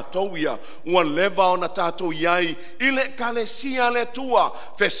matatou ia ua leva ona tatou iai I le kalesia le tua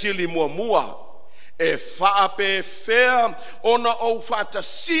fesili mua. E faa pe fea ona o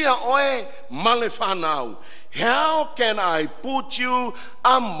fatasia oe male whanau. How can I put you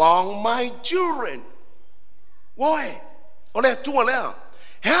among my children? Why? Ole tua lea.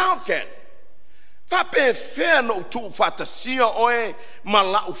 How can? Fa pe fea no tu fatasia oe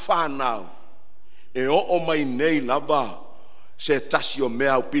malau whanau. E o mai nei lava. Se tasi o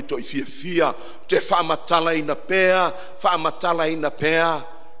mea o pito I fia te whaamatala ina pea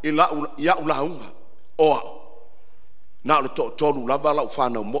I la ulaunga. Oa, na le tolu lava lau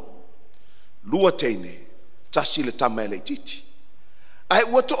whanau mo. Lua teine, tasi le tama ele titi. Ai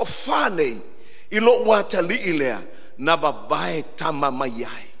ua to o whanei, I lo wata li ilea, na babae tama mai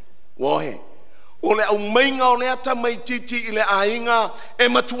ai. Wohe, o le au mainga o lea tama I titi I le ainga, e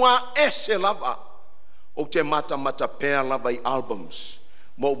matua ese lava. O te mata pea lava I albums,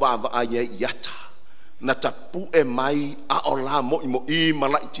 mo vava aie yata. Na tapu e mai a o la mo I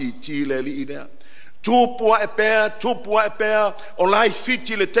malai titi le li ilea. Tupua e pea, o lai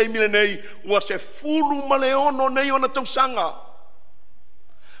fiti le teimile nei, ua se fulu maleono nei ona tausanga.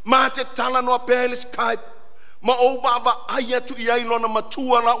 Ma te tala noa pea le Skype, ma o baba aia tu iai lona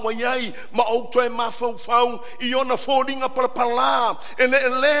matua la wa iai, ma o toe mafau I ona fōringa palapala, e le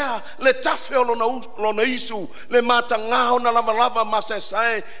elea, le tafe o lona isu, le mata ngao na lava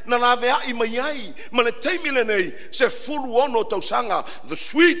masai, na lawe ai ma iai, ma le teimile nei, se fulu ono tausanga, the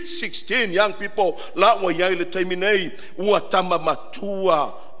sweet 16 young people, la wa iai le teimile nei, ua tama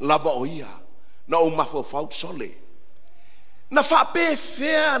matua lava o ia, na o mafau sole. Na whape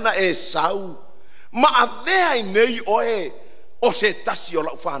fea na e sau, ma avea I nei oe o se tasi o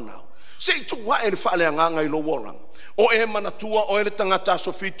lau whanau. Se I tua e le whaaleanganga I lo wolang. O e manatua o e le tangata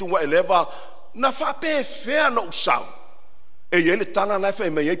so fitu wa eleva, na whape fea na usau. E ye le tana lefa e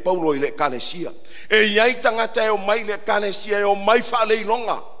mei ei paulo I le kalesia. E iei tangata e o mai le kalesia e o mai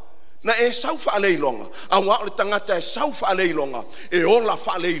whaaleilonga. Na e sau whaaleilonga. A wā le tangata e sau whaaleilonga. E o la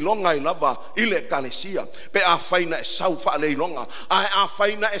whaaleilonga I lava I le kalesia. Pe a whaina e sau whaaleilonga. A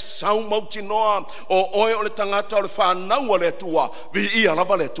whaina e sau mauti noa. O oe o le tangata o le whanau le tua. Vi ia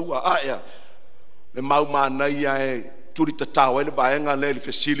lava le tua. A ea. Le mau mānai e turi tatau e le vaenga le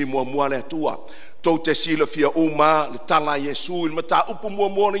fesili mua le tua. Tau te sila fia uma le tala Yesu. Il mata upu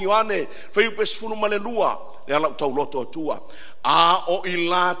mua ni Ioane. Whai upe sifunu male lua. Le ala tau loto atua. A o I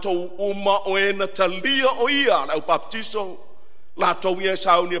lātou uma o e na talia o ia na baptiso. Lātou ia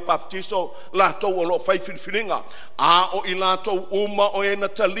saunia baptiso. Lātou o lo whai whiringa. A o I lātou uma o e na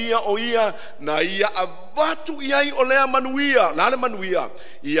talia o ia na ia a vatu iai o lea manuia. Nale manuia.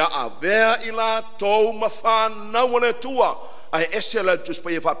 Ia a vea I lātou mawhanau le tua. Ai ese la tus pa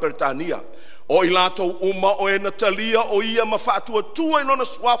ia whaperetania. O I lātou uma o e na talia o ia mawhatua tua I lona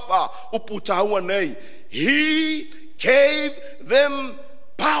swafa uputaua nei. He gave them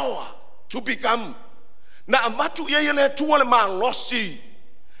power to become. Na amatu ia le tua le malosi.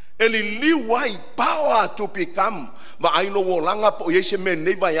 Eli liwai power to become. Ma aino wolanga po ye se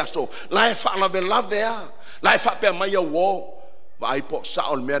menei vai aso. Lai fa la velavea. Lai fa pe mai wo. Vai po sa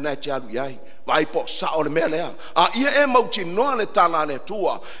ol mea na te alu iai. Vai po sa ol mea lea. A ia e mauti noa le tala le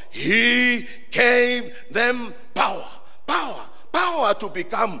tua. He gave them power. Power to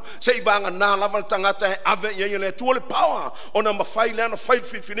become. Sei banga na lava tangata e ave ye le tua le power. Ona mawhai lea na whai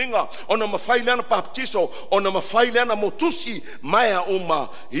whiwhiringa. Ona mawhai lea na baptiso. Ona mawhai lea na motusi. Maia uma.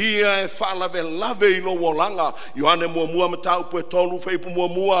 Ia e whalave lave I lo wolanga. Ioane mua matau pue tolu whaipu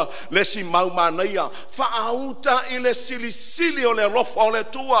mua. Lesi mau manaia. Whaauta I le sili o le rofa o le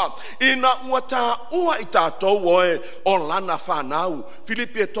tua. Ina uata ua I tātou oe. O lana whanau.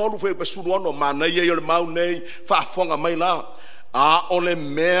 Filipi e tolu whaipu suruono manaia I le mau nei. Whaafonga mai la. A ole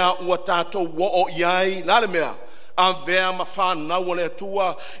mea ua tātou wo o iai, la le mea, a vea ma whanau o le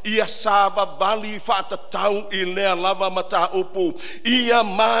tua, ia saba vali whaatatau I lea lava mata upu, ia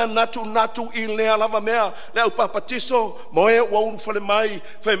ma natu I lea lava mea, lea upapatiso, moe ua uru whale mai,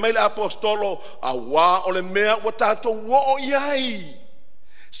 whai mai le apostolo, a wā ole mea ua tātou wo o iai.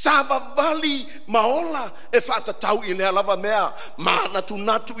 Saba vali maola e whaatatau I lea lava mea, ma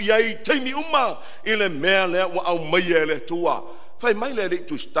natu iai, teimi uma, I le mea lea ua au mai e le tua. Fai mai le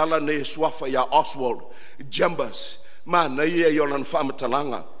tu stala ne swafa ya Oswald Jambas ma na ye yolan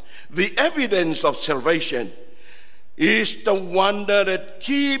famatalanga. The evidence of salvation is the wonder that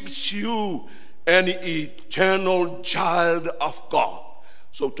keeps you an eternal child of God.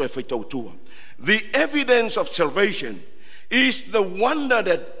 So the evidence of salvation is the wonder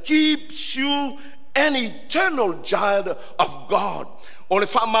that keeps you an eternal child of God. O le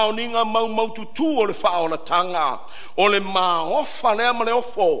whaamauninga mau tutu o le whaolatanga. O le maofa lea ma le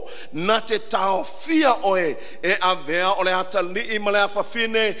ofo. Na te tau fia oe e avea o le atali ma le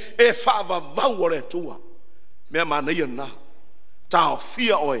awhawhine e whaavavau o le tua. Mea mana ia na. Tau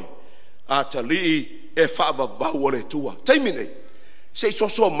fia oe atali e whaavavau o le tua. Taimine, se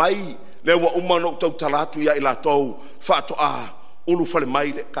soso mai le wa umano tau talatu ia ila tau whaatoa ulu whale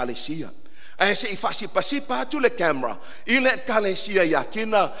mai le kalesia. E se I whasipasipa atu le camera I le kalesia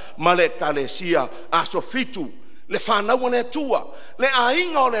yakina ma le kalesia aso fitu le whanau le tua le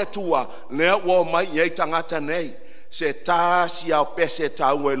ainga o le tua le wo mai iei tangata nei se tāsi au pese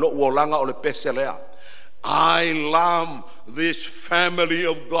tau e lo uolanga o le pese lea. I love this family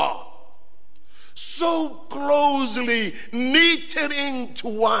of God, so closely knitted into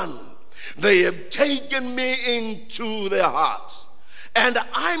one. They have taken me into their hearts. And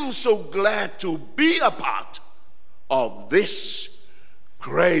I'm so glad to be a part of this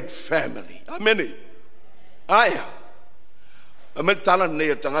great family. Amen. Aya. Amen tala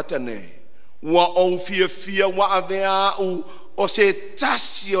ne tangata ne. Wa o fia wa avea o se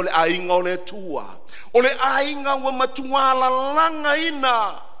tasi o le ainga o le tua. O le ainga wa matuala langa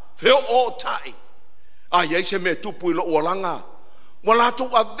ina. Feo o tai. Aya se me tupu ilo o langa. Wa lato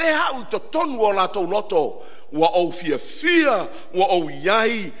avea u to tonu o lato loto. Wa o fia wa o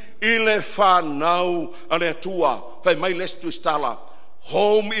yai ile whanau ane tua fai mai les tu stala.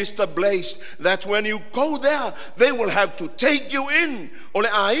 Home is the place that when you go there they will have to take you in. Ole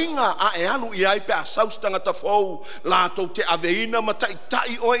ainga a e alu iai pe a saustanga ta fou lato te aveina matai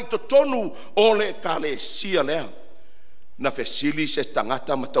tai oi to tonu ole kale sia lea na fesili se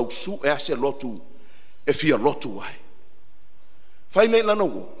tangata matau su e ase lotu e fia lotu ai fai nei lana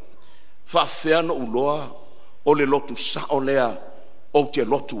wo fa fea no uloa o le lotu sa o lea o te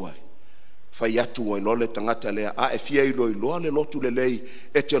lotu ai. Fai atu o le tangata lea a e fia ilo iloa le lotu le lei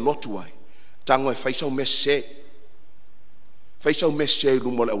e te lotu ai. Tango e fai sau mese. Fai sau mese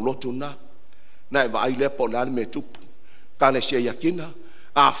lumo le au lotu na. Na e vai le po le me tupu. Ka le se yakina.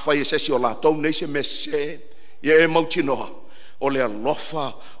 A fai e sesi o la tau nei se mese. Ia e mautinoa. O le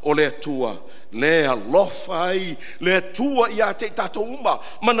alofa, o le tua. Le alofa ai, le tua ia te tato uma.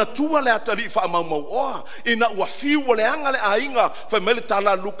 Mana tua le atari wha mau oa. Ina ua fiu o le anga le ainga. Wha mele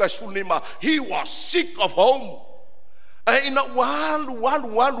tala Lucas funima. He was sick of home. E ina walu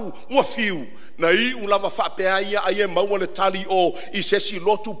ua fiu. Na I ulava whapea ia ai e maua le tali o I sesi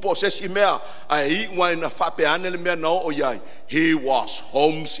lotu po sesi mea. Ai ua ina whapea ane le mea nao o iai. He was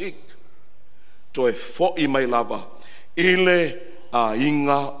homesick. To e fo I mai lava. Ile a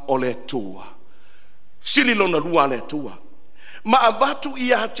inga o le tua. Sili lona lua le tua. Ma avatu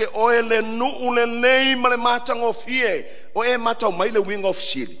ia te oe le nuu le nei ma le matango fie. O e matau mai le wing of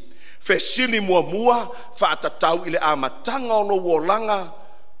sili. Fe sili mua fa atatau ile a matanga o no wolanga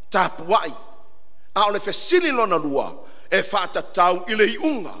tapuai. A ole fe sili lona lua e fa atatau ile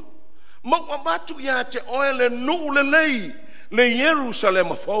iunga. Ma avatu ia te oe le nuu le nei. Le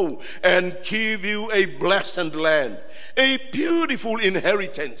Jerusalem fo and give you a blessed land, a beautiful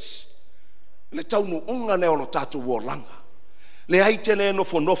inheritance. Le taunu unga ne ono tatu wolanga. Le aitele no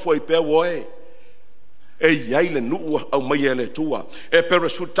fonofo I pe woe. E iai le nuu au mai le tua. E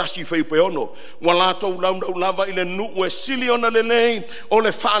perasutasi fei pe ono. Walato ulava I le nuu e siliona le nei. O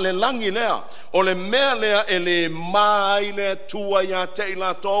le fale langi lea. O le mea lea e le mai le tua ya te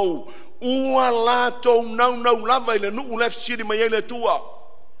ilatou. Ua lato nau lava I le nuu lef siri mai le tua.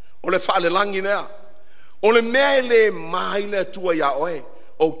 O le whaale langi nea. O le mea le mai le tua ya oe.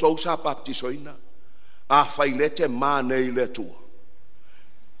 O tau sa baptisoina. A whailete maa nei le tua.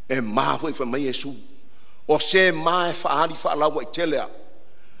 E maa fwoi wha mai Yesu. O se maa e whaari whaalawa I telea.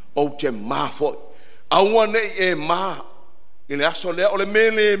 O te maa fwoi. Aua nei e maa. I le aso lea. O le mea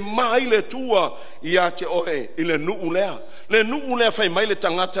le maa I le tua. Ia te oe. I le nuu lea. Le nuu lea whai mai le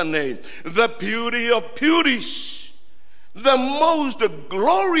tangata nei. The beauty of beauties. The most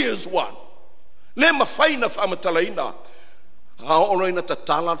glorious one. Le mawhaina whamatalaina. Hao ono ina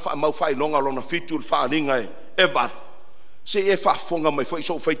tatala mau whai longa lona fitu whaaninga e var. Se e whafonga mai whai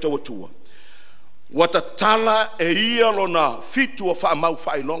so whai taua tua. Watatala e ia lona fitu a mau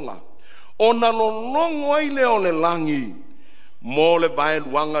whai longa. Ona no longo ai leo le langi. Mo le vai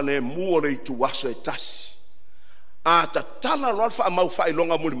luanga ne mua le tu waso e tasi. A tatala lor wha mau whai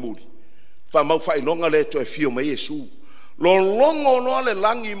longa muri. Wha mau whai longa le to e fio mai Yesu. Lo longo no le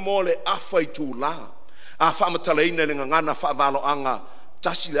langi mo le awhai tu la. A whamatalaina le ngana whaavalo anga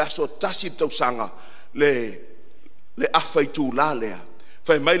tasi le aso tasi tausanga le afai tu la lea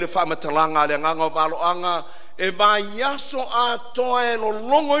fai mai le whamatalanga le nganga walo anga e vai yaso a toe lo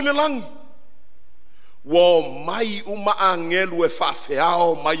longo i le langi wo mai uma angelu e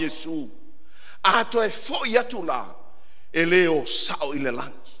whawheao mai Yesu a toe fo i atu la e leo sao i le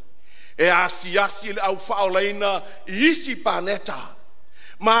langi e asi le au whao leina i isi paneta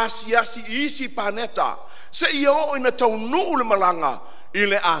ma asi i isi paneta se i o ina tau nuu le malanga i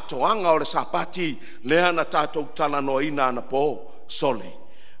le atoanga o le sapati lea na tātou tala no ina na po sole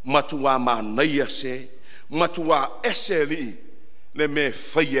matua ma naia se matua ese li le me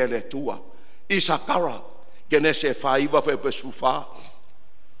faia le tua isakara gene se faiva fe pesufa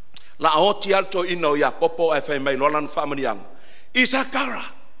la oti alto ino ya popo e fe mai lolan famaniang isakara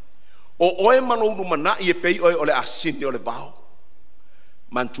o oe manu mana i pei oe ole asini ole bao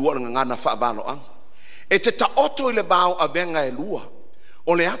mantua ngana fa balo ang e te ta oto i le bao a venga e lua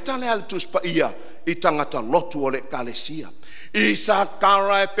o le ata le altus pa ia i tangata lotu o le kalesia i sa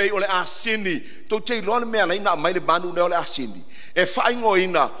kara e pei o le asini to te lona mea la ina mai le banu le o le asini e whaingo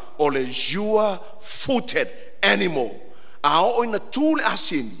ina o le jua footed animal a o ina tu le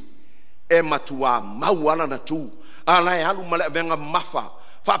asini e matua mauala na tu a la e alu male venga mafa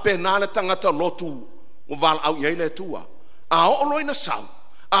fa pe na le tangata lotu o val au iei le tua a o loina sau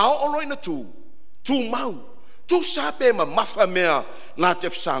a o loina tu mau tu sape ma mafa mea na te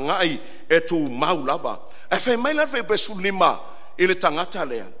fsangai e tu mau lava e fai mai la fai besulima i le tangata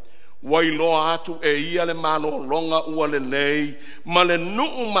lea wailo atu e ia le malo longa ua le nei ma le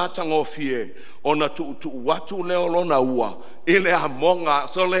nuu matango fie ona tu watu leo lona ua i le amonga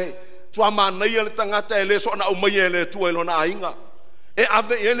so le tua manai le tangata e le so na umai le tua i lona ainga e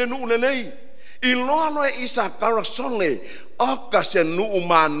ave e le nuu le nei i loa e isa karasole oka se nuu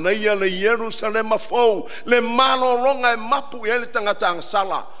manai le Jerusalem fou le malo longa e mapu e le tangata ang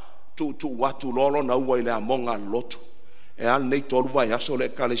sala tu watu lolo na ua i le amonga lotu e al nei tolu vai aso le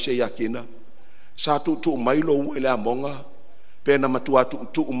kalese yakina sa tu mai lo ua i le amonga pena matua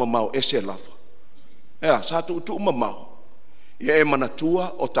tu mamau ese lava e sa tu mamau ia e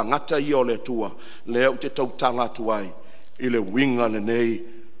manatua o tangata i o le tua le au te tautala tuai i le winga le nei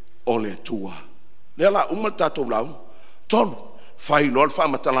o le tua le la umal tatou lau tolu fai lol fa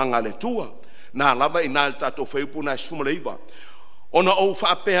matalanga le tua na lava ina le tatou feupuna sumaleiva ona o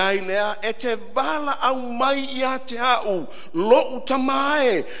fa pe ai lea e te vala au mai ia te au lo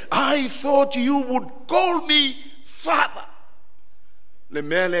utamae I thought you would call me father le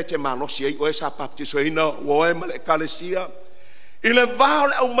mele te malosi ai o esa baptiso ina o e male kalesia ile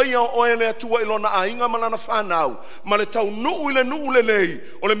vale au mai o ele tua ilona ainga manana fanau male tau nu ile nei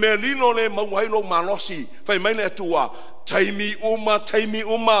o le melino le mauailo malosi fai mai le tua taimi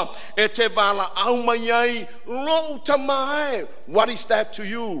uma e te vala au mai ai lo tamae what is that to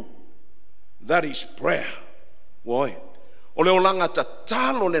you that is prayer woi o le olanga ta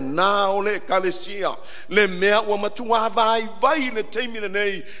talo le na o le kalesia le mea ua matua vai le taimi le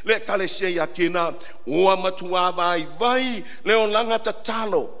nei le kalesia yakina ua matua vai le olanga ta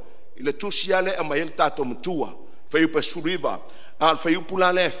talo i le tusiale a mai tato matua fai upa suriva al fai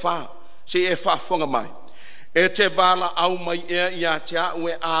upula le fa se e fa fonga mai e te vala au mai e ia te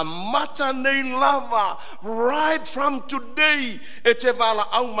aue a mata nei lava right from today e te vala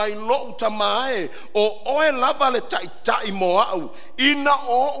au mai lo tamae o oe lava le tai mo au ina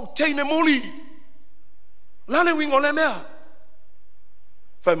o teine muli lale wingo le mea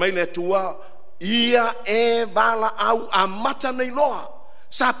fai mai le tua ia e vala au a mata nei loa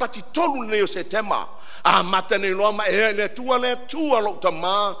sa pati tolu nei o setema a mata nei loa ma e le tua lo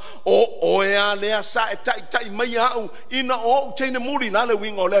tama o ea lea sa e tai mai au ina o teine muri na le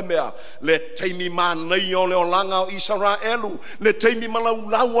wingo le mea le teimi manai o le olanga o Israelu le teimi malau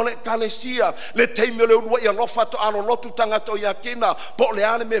o le kalesia le teimi o le urua ia lofa to alo lotu tangata o yakina po le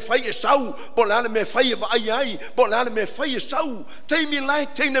ale me fai e sau po le ale me fai e vai po le ale me fai e sau teimi lai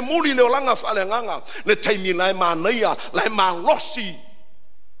teine muri le olanga fale nganga le teimi lai manai lai malosi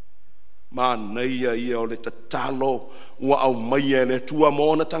Manaia ia o le tatalo ua au maia le tua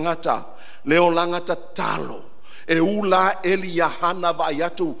moona tangata le o langa tatalo e ula Eliahana vai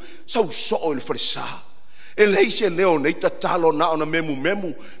atu sau so le fresa e leise leo nei tatalo na ona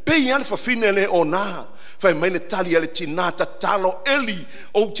memu pe ia le fafine le ona fai mai le tali ale tina tatalo Eli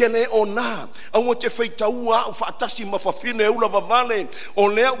o tene ona au te feitaua au faatasi mafafine ula vavale o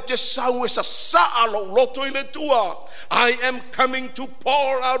leo te sau e sa saa lo loto i le tua I am coming to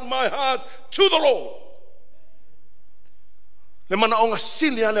pour out my heart to the Lord le mana onga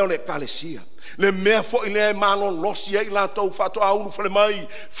silia leo le kalesia Le mea fo i le malo losi e la tau fato a unu fale mai,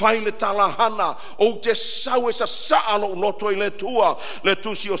 fai le talahana, o te sau e sa saa lo loto i le tua, le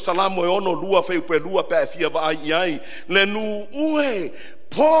tusi o salamo e ono lua fei pe lua pe fia va ai ai, le nu ue,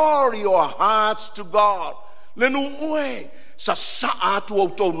 pour your hearts to God, le nu ue, sa saa tu o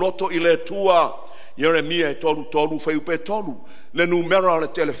tau loto i le tua, Yeremia e tolu fei pe tolu, le numero le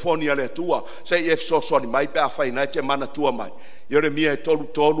telefonia le tua, se e so ni mai pe a fai na te mana tua mai, Yeremia e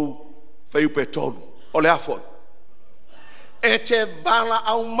tolu, fei pe tolu, o le afo. E te vala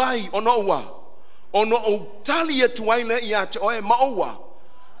au mai, ono o tali e tuaile i ate oe maoa,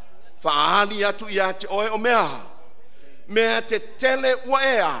 faali atu i ate oe o mea te tele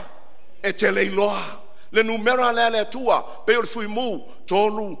uea, e tele iloa, le numero le tua, pe o le fui mu,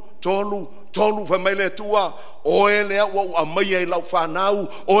 tolu fa mai le tua, oe lea wau a mai e lau whanau,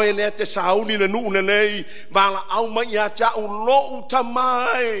 oe lea te sauni le nuu le lei, vala au mai i ate au lo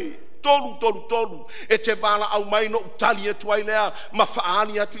utamai, tolu, e te vala au mai no utali e tuai lea, ma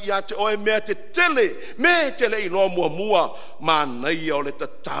faali atu i ate oe mea te tele i loa mua, ma nei o le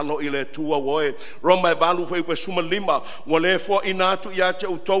tatalo i le tua oe, Roma e valu fai pe suma lima, wa le fo ina atu i ate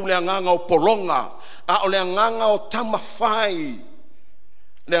utou le anganga o polonga, a o le anganga o tamawhai,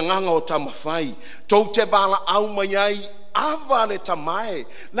 le nganga o tamawhai, tau te vala au mai ai, ava le tamae,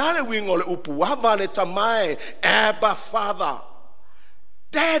 nare wingo le upu, ava le tamae, Abba Father,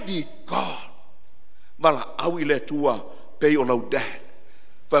 Daddy God, vala au i le tua, pei o lau dad,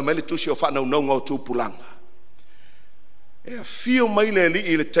 wha mai le tusi o whanau naunga o tūpulanga. E a fio mai le li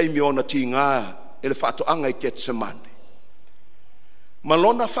i le taimi o na ti ngā, e le whato anga i Getsemane.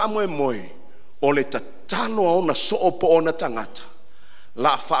 Malona wha moe, o le tatalo o na soopo o na tangata,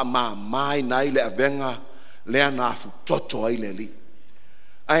 la fa mai nai le avenga le ana fu toto ai le li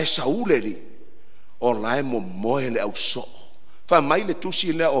ai saule li o lai mo moe le au so fa mai le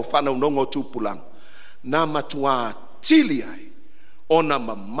tusi le o fa no ngo tupulang na matua tili ai ona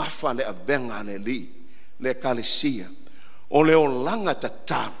mamafa le avenga le li le kalesia o le o langa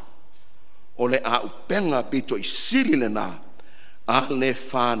tatalo o le a upenga pito i sili le na a le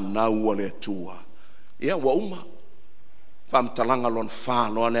fa na ua le tua ia wa uma fam talanga lon fa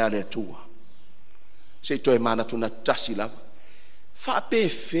lo le tua se toi mana tuna tasi lava fa pe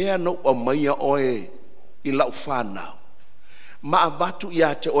fea no o mai oe i lau fa na ma avatu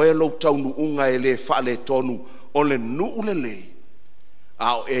ia te oe lo taunu unga e le fa le tonu o le nu le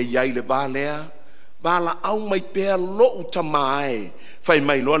ao e yai le balea bala au mai pe lo utamae fai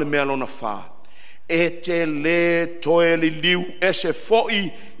mai lo le mea lona fa e te le toe li liu ese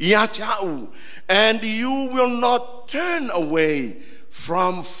foi ia te au and you will not turn away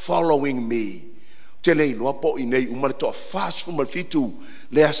from following me. Te lei loa po i nei umare toa fast from fitu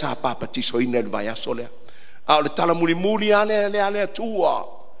lea sa papatiso i nel vai aso lea. Au le tala muli ale tua.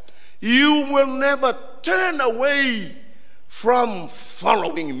 You will never turn away from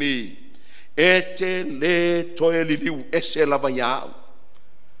following me. E te le toe li liu ese lava iau.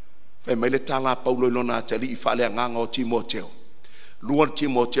 Fai mai le tala paulo ilona te li i fale anganga o Timoteo. Luan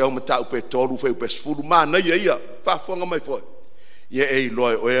Timoteo mata upe tolu fe upe sfulu ma na ia fa fonga mai foi ye e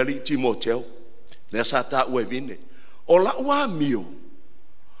loi o eli Timoteo le sata u vine o la wa mio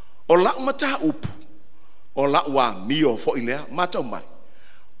o la mata upu o la wa mio fo ile mata mai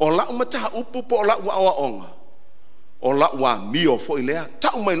o la mata upu po la wa onga o la wa mio fo ile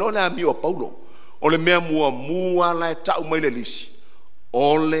ta mai no la mio Paulo o le mea mua la ta mai le lisi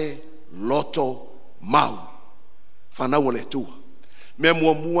o le loto mau fa na wole tua me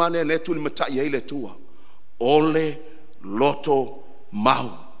mua le tu ni mata ia le tua ole loto mau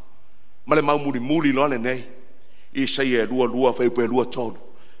male mau muri lo le nei i sai e lua fa pe lua tolu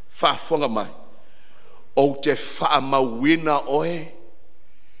fa fonga mai o te fa mawina oe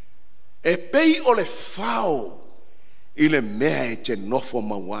e pei ole fao i le mea e te nofo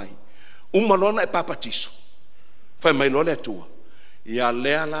mawai umalona e papatiso fa mai lo le tua ia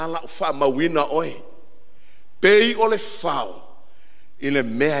lea la fa mawina oe pei ole fao i le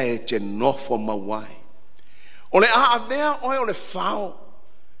mea e te nofo mawai. O le a avea oe o le fao.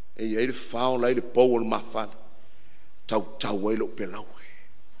 E ia i le fao lai le pou o le mawhane. Tau ai lo pelau.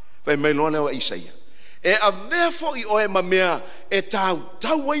 Fai mai loa leo Isaia. E avea fo i oe ma mea e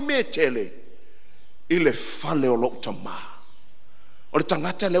tau ai me tele. I le fale o lo tama. O le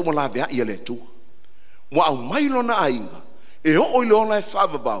tangata leo ma la avea i le tua. Wa au mai lo na ainga. E o i lo na e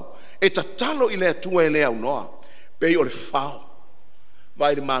whababau. E tatalo i le tua e le au noa. Pei o le fao.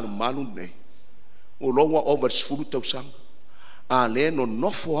 Vai de manu nei o loa over sfulu tau sanga a le no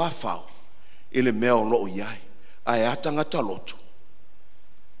nofo a fao ele mea o loo iai a e atanga taloto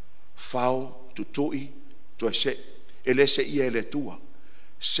fao tutui to se ele se ia ele tua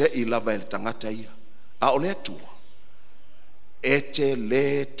se I lava le tangata ia a o le atua e te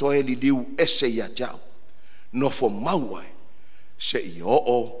le toe li liu ese ia jau no fo maua se I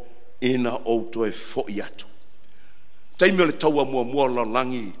o ina o toe fo I atu taimi o le taua mua la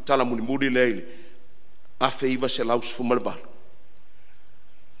langi tala muni muri leile a feiva se laus fumalvalu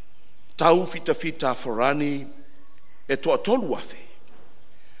tau fita forani e toa tolu afe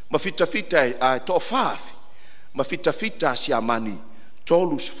ma fita a toa fafi ma fita si amani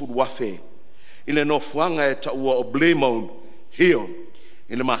tolu sfuru afe ile no fuanga e taua o blemon hio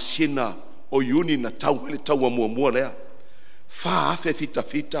ile masina o yuni na tau hele taua mua lea fa afe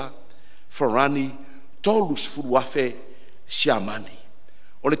fita forani tolu sfuru afe si amani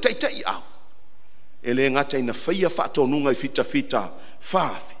o le taitai au ele ngata ina faia whaatonunga I fita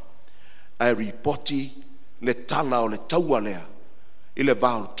fafi ai ripoti le tala o le taua lea I le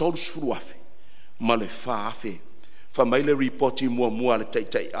vāo tolu sfuru afe ma le whaafe fa mai le ripoti mua le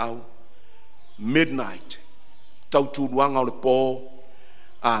taitai au midnight tau turuanga o le pō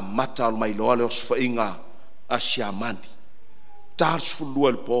a mata o mai loa le oswhainga a siamani tār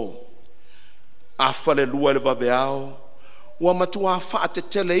sfuru le pō a whale lua le vaveao ua matua wha te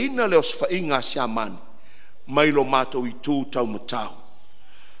tele ina le oswhainga si amani mai lo mātou I tū tau matau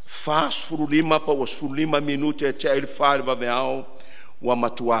wha sfuru lima pa wa sfuru lima minute e te aile wha le vaveao ua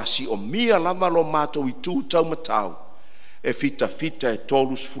matua si o mia lama lo mātou I tū tau matau e fita e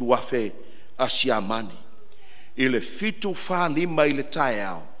tolu sfuru afe a si amani I le fitu wha lima I le tae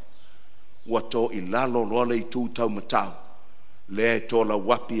au ua to I lalo loa I tū tau matau le tola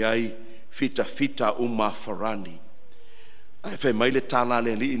wapi ai fita uma farani ai fe mai le tala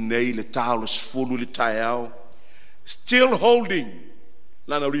le li nei le tala sfulu le taiao still holding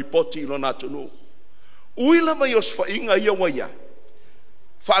lana reporti lona tonu uila mai os fa inga ia waia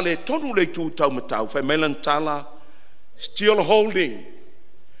fa le tonu le tu tau matau fe mai lan tala still holding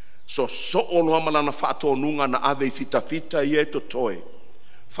so ono malana fa tonunga na ave fita ie to toe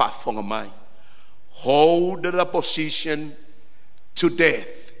fa fonga mai hold the position to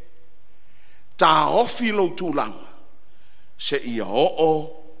death ta ofilo tu langa se ia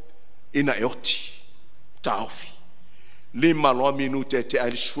o ina eoti taofi lima lo minute te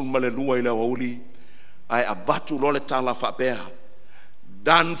ai sfuma le lua I le wauli ai abatu lo le tala fa pea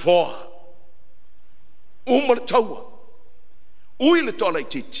dan for umar taua ui le tola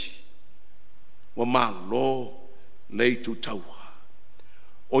titi wa malo le tu taua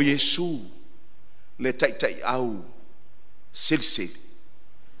o Yesu le tai au silsil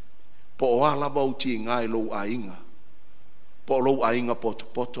po o ala bauti ngai lo ainga po lo ainga poto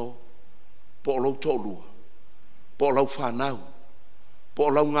po lo tolua po lo fanau po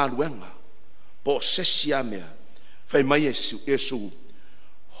lo ngaluenga po sesiamea fai mai Yesu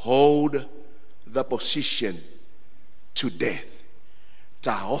hold the position to death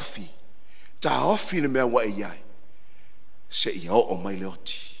ta ofi le mea wa iai se ia o mai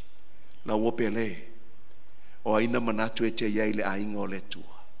leoti na wopele o aina manatu e te iai le ainga o le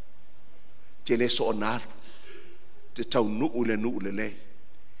tua te le so onaru te tau nuu le lei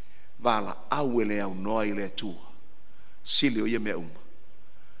vala au ele au noa I le tua sili o ia mea uma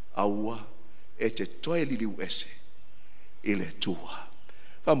aua e te toe liliu ese I le tua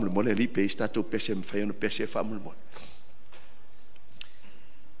whamule mole li pe stato pese mwhaiona pese whamule mole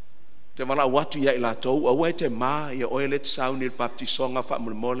te wala watu ia I la tau aua e te maa ia oe le te sauni il baptisonga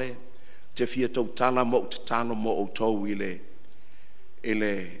whamule mole te fia tau tala mo te tano mo o tau I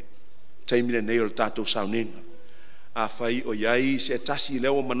le taimile nei o le tatou sauninga a fai o iai se tasi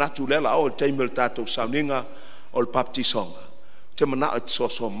leo manatu lela o le taimile o le tatou sauninga o le baptisonga te mana o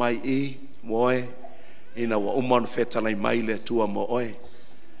so mai I moe ina wa umana fetalai mai le tua mo oe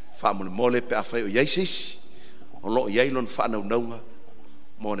whamule mole pe a fai o iai sisi o lo iai lon whanau naunga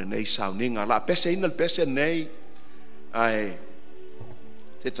mo ne nei sauninga la pese ina le pese nei ai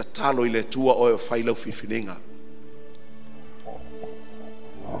te tatalo I le tua oe o fai lau fifininga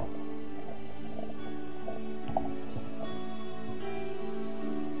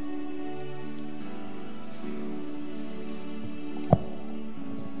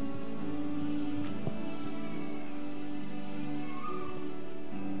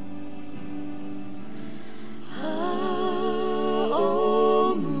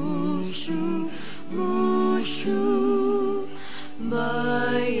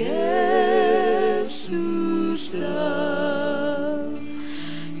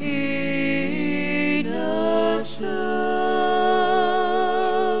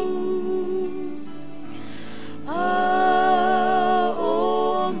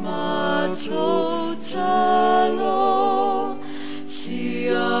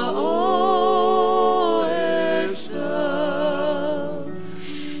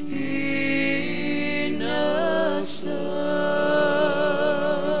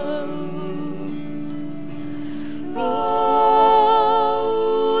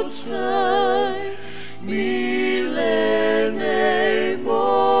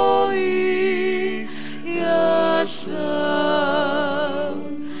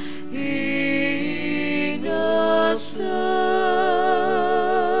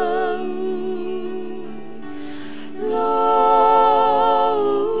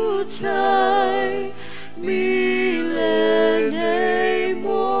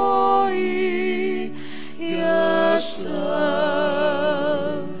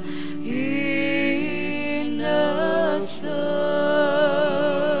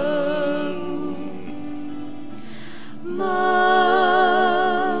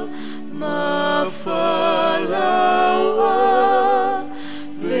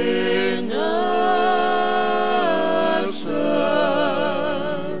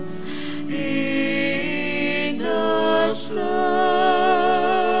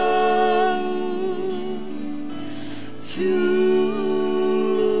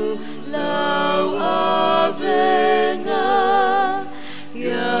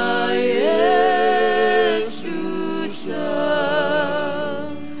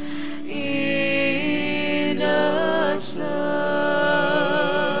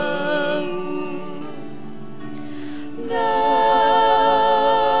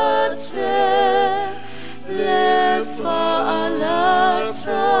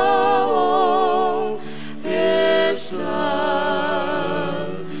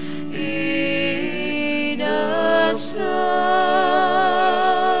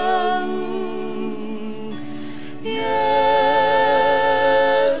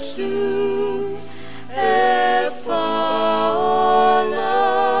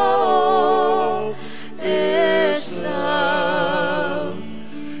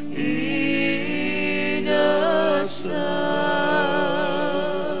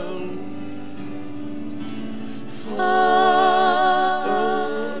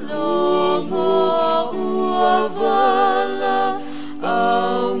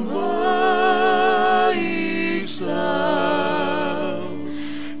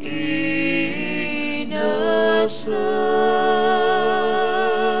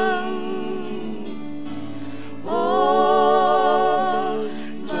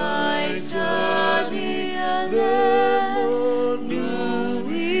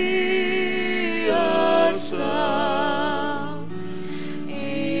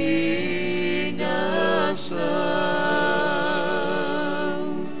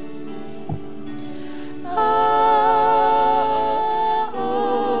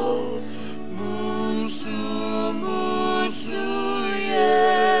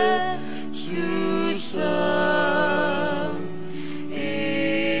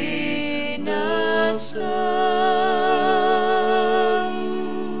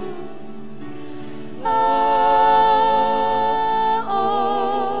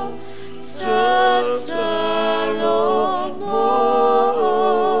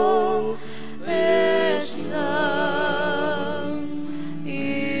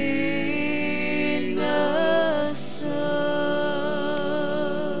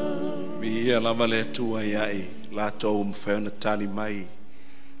lava le tua iai la tau mwhawna tali mai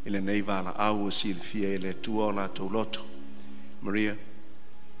ile nei vala au a silfia ile tua o la tau loto. Maria,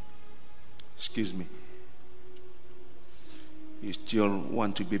 excuse me. You still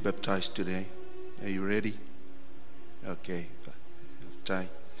want to be baptized today? Are you ready? Okay. Tai.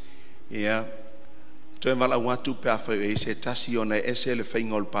 Yeah. Toi vala watu pe afa e se tasi ona ese le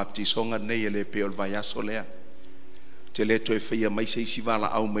faingol baptisonga nei le pe ol vai asolea. Te le toi fia mai se isi vala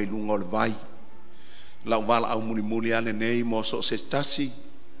au mai lunga ol vai. La vala au muli muli ale nei mo so se tasi.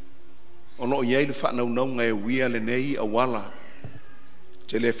 Ono iei le wha nau ngai wia le nei a wala.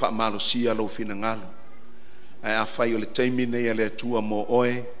 Te le wha malo sia lo fina ngalo. Ai a whai o le teimi nei le tua mo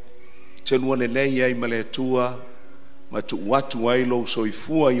oe. Te nua le nei ai ma le tua. Ma tu watu ai lo so i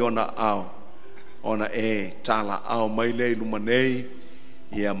fua i ona au. Ona e tala au mai le luma nei.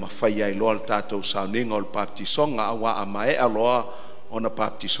 Ia ma whai ai loa le tātou sauninga o le baptisonga awa a mae aloa. Ona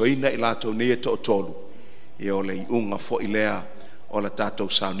baptisoina i lātou nei e to tolu. Ia o le i unga fo i lea. O la tātou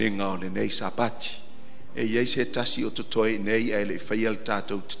sauninga o le nei sapati. E iei se tasi o totoi nei e le whaia le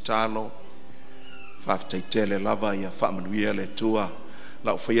tātou tatalo. Whaftai tele lava ia whamanuia le tua.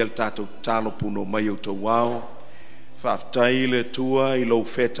 Lau whaia le tātou tatalo puno mai o tau wao. Whaftai le tua i lau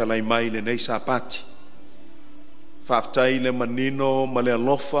whetalai mai le nei sapati. Whaftai le manino ma le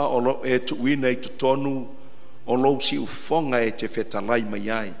alofa o lo e tuina i tutonu o lo si ufonga e te whetalai mai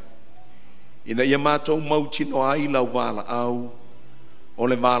ai. Ina ia mātou mautino ai lau wala au. O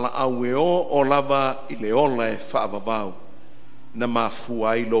le vala au e o lava i le ola e whaavavau na mafu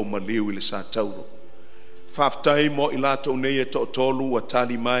ai lo maliu i le sa tauro. Whaftai mo i lātou nei e to tolu a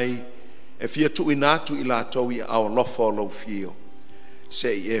tali mai e fia tu inatu i lātou i au lofo lo fio.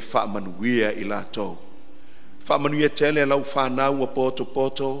 Se i e whaamanuia i lātou. Whaamanuia tele lau whanau a poto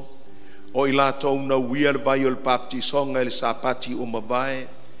poto o i lātou na wia le vai o le baptisonga i le sapati o mawai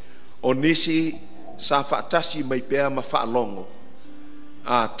o nisi sa whaatasi mai pēr ma whaalongo.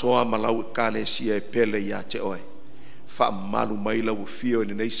 A toa malau kale sia e pele ia te oe. Wha malu mai lau fio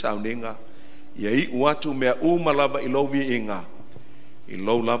ni nei sauninga. Ia i uatu mea malava i lovi inga. I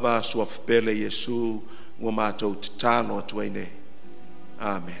lau lava sua pele Yesu ua mātou te tāno atu nei.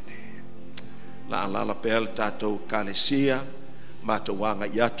 Amen. La alala pele tātou kale sia. Mātou wanga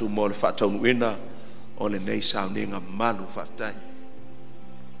i atu mo le whaataunuina o le nei sauninga malu whaftai.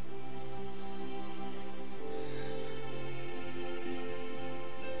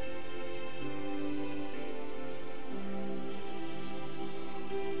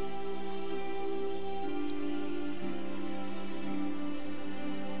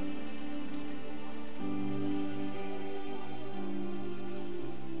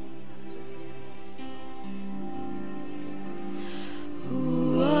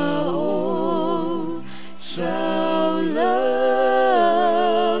 So love.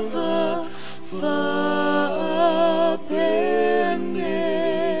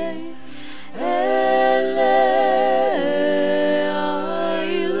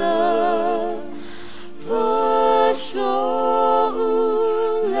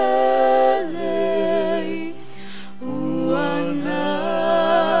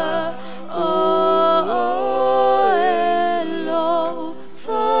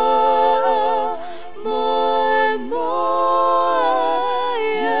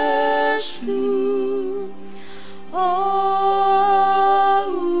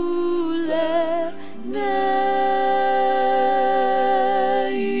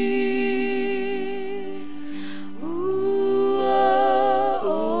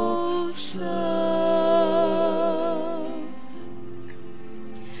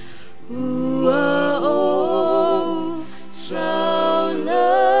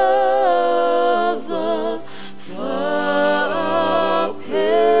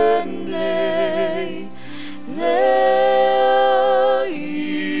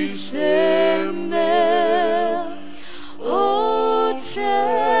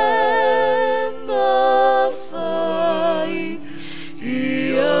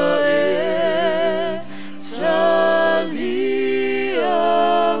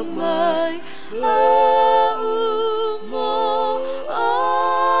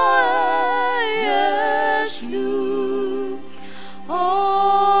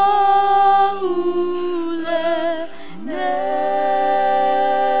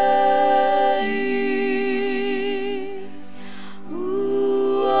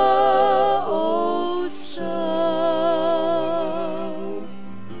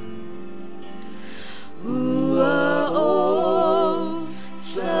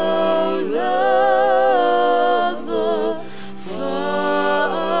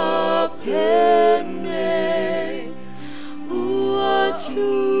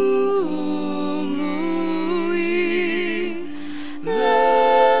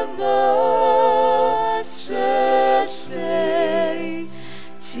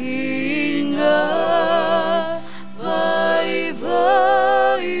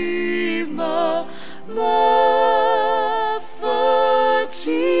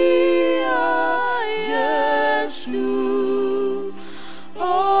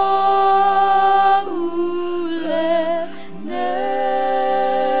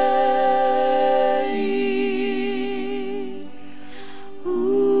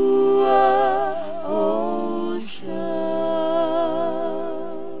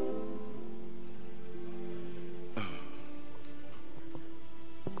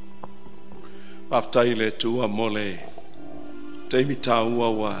 Paftai le tua mole Teimi taua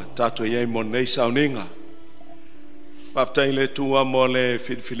wa tato yei mo nei sauninga Paftai le tua mole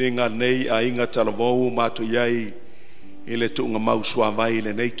Filfilinga nei a inga talavou Mato yei Ile tunga mau suavai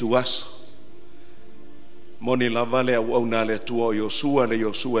le nei tuas Moni lava le au na le tua o Yosua le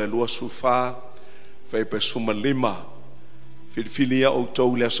Yosua e lua sufa Fai pe suma lima Filfilia o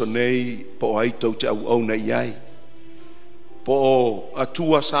tau le sonei Po ai tau te au na iai Po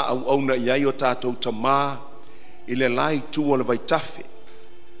atua sa au na iai o tātou tamā I le lai tua le vaitafe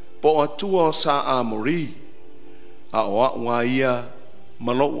Po atua sa a mori A oa ua ia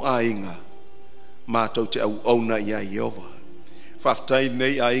Malo a inga Mātou te au na iai Yehova Whaftai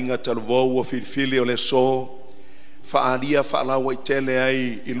nei a inga talavou o Filfili o le so Whaaria whaalawa I tele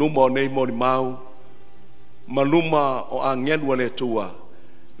ai I luma o nei mori mau Maluma o a ngelua le tua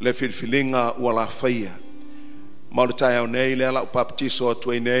Le Filfilinga ua la whaia Maule tai au nei le ala upapatiso o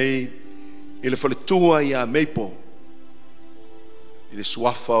tuai nei I le whale tua I a meipo I le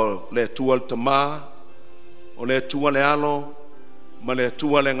suafa o le tua le tamā O le tua le alo Ma le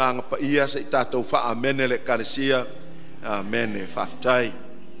tua le nganga pa ia Se I tātou wha amene le karesia Amene whaftai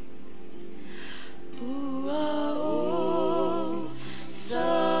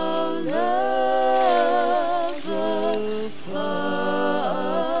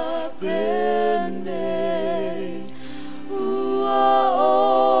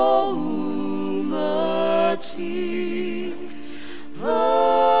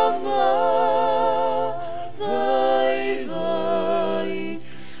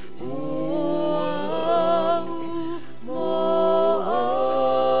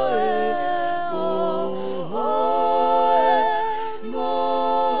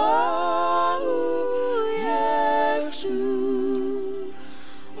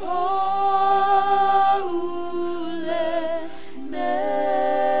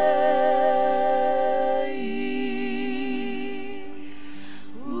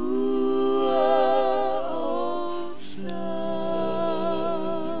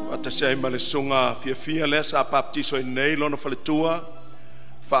Sei male sunga fia le sa baptiso I nei lona faletua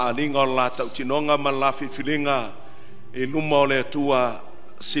faalinga o la tau tinonga ma la filinga I luma o le tua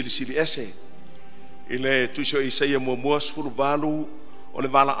sili ese I le tuiso Isaia mua sfuru valu o le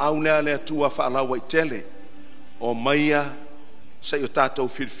vala aunea le tua faalaua I tele o maia sai o tātou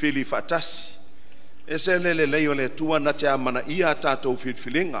filfili fatasi ese le lei o le tua na te amana ia tātou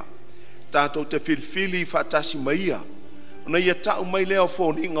filfilinga tātou te filfili fatasi maia Ona ia tau mai leo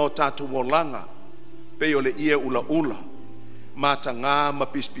fōninga o tātou o langa Pei o le ia ula Mata ngā ma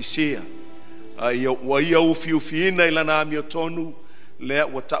pispisia Wa ia ufiufiina I lana amio tonu Lea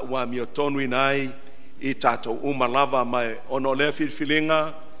wa tau amio tonu inai I tātou umalava mai Ono lea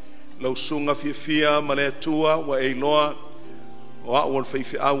filfilinga Lau sunga fia ma lea tua Wa eiloa O a ua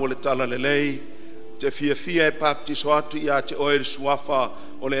whaifi au o le tala lelei Te fia e paptiso atu Ia te oe suafa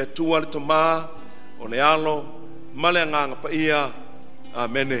O lea tua le tamā O le alo Male nganga pa ia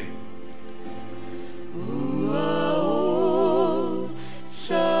Amene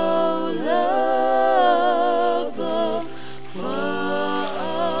So love Fa'apene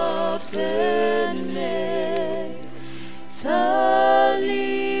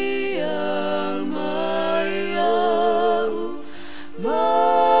Talia Maya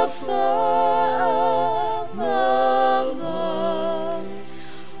Mafa Mama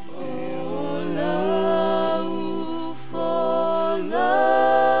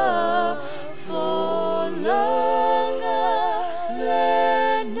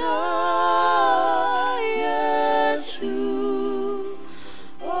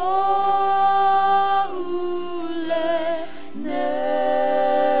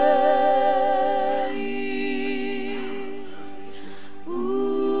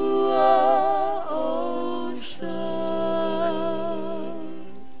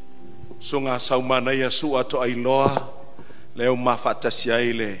Sunga saumana ia su ato ailoa leo mafatasi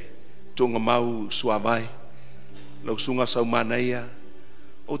ai le tunga mau suavai lau sunga saumana ia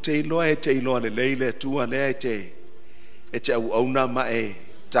o te iloa le leile tua lea e te au na ma e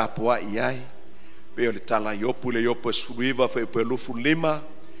tapua iai pe o le tala yopu le yopu esfuriva fe pe lufu lima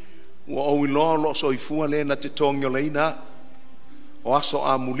ua o iloa lo so ifua le na te tongi o leina o aso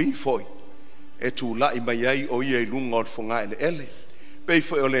a muli foi e tu la mai ai o ia ilunga o fonga ele pe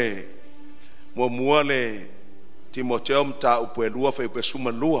foi o le mua le Timoteo mta upelua fe pe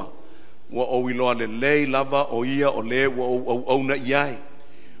suma lua wa o iloa le lei lava o ia o le o na iai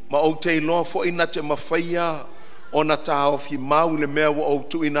ma o te iloa fo ina te mawhaia o na tao fi mau le mea wa o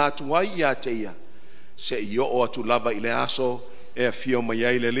tu ina atu ai ia te ia se io o atu lava i le aso e a fio mai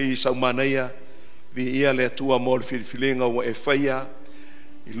ai le li sau manaia vi ia le atua mo le filifilinga wa e whaia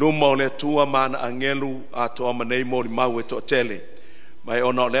I luma o le tua mana angelu a toa manei mo li mau e to tele. Mai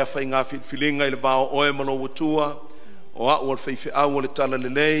ona o lea whai ngā whifilinga i le vāo oe malo watua, o a ua whaiwhi au o le tala le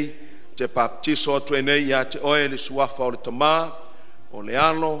nei, te baptiso atu nei ia te oe le suafa o le tamā, o le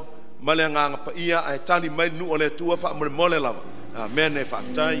alo, ma le nganga pa ia a e tali mai nu o le tua wha mole mole lava. Amen e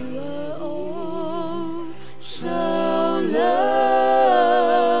whaftai. So love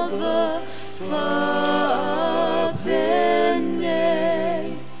fa penne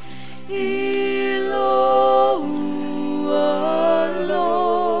ilo ualo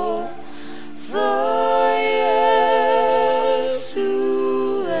fa Yesu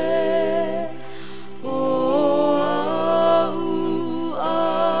e o au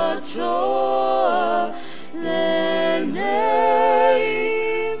atoa le nei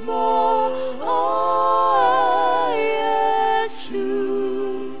mo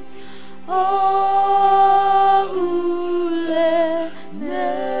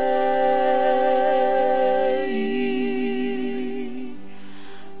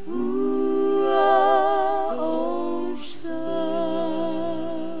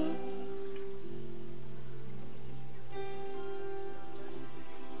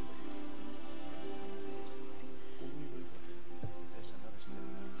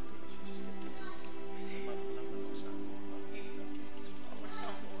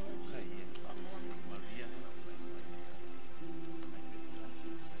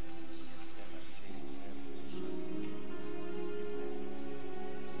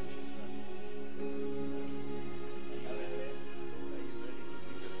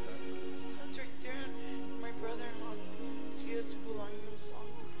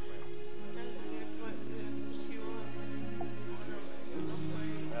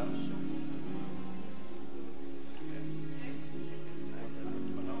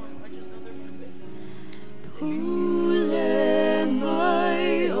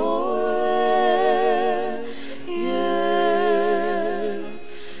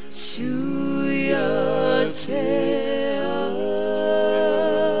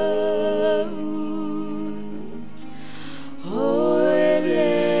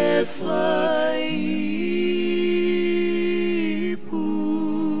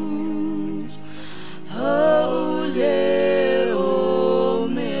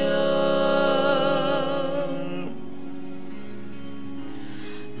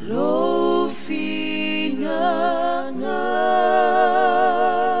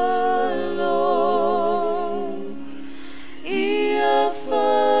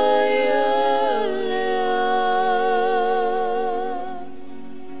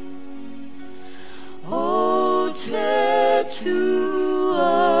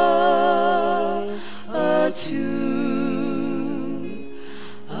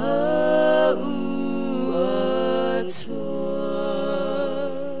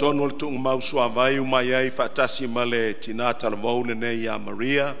Tonu le tunga mau sua vai umai ai whaatasi ma le tina talavau le nei a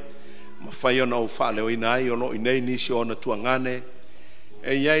Maria. Ma whai ona o whaale o ina ai ono inei nisi ona tuangane.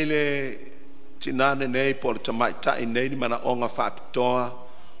 E iai le tinane nei po le tamai tai nei ni mana onga whaapitoa.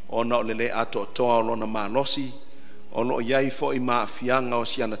 Ona o le le ato toa o lona malosi. Ono o iai fo i maa fianga o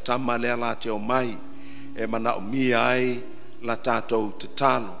siana tama lea la te o mai. E mana o mia ai la tātou te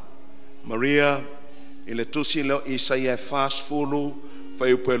talo. Maria, i le tusi leo Isaia fast fulu,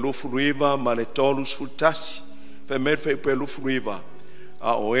 fai upe lufu riva ma le tolus fultasi, fai med fai upe lufu riva,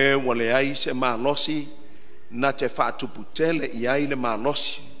 a oe wale ai se maa losi, na te whaatupu tele i ai le maa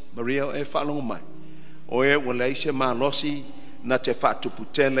losi. Maria o e whalongo mai. Oe wale ai se maa losi, na te whaatupu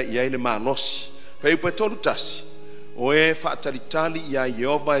tele i ai le maa losi. Fai upe tolu tasi, oe whaataritali i ai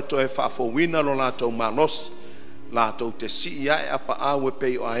Jehova e toe whaafowina lo lātou maa losi, lātou te si i ai apa awe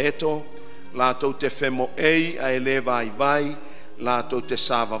pei o aeto, lātou te whemo ei a ele vai vai, lātou te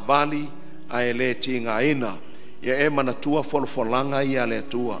sāva vali a ele tinga ina. Ia e mana tua wholofolanga i a lea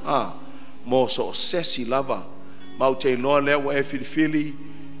tua. Mō so sesi lava, mau te inoa lea wa e filifili,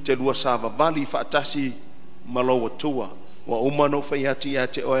 te lua sāva vali whaatasi maloa tua. Wa umano whaiati a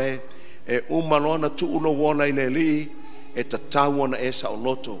te oe, e umano tu ulo wona i le li, e ta tauana e sa o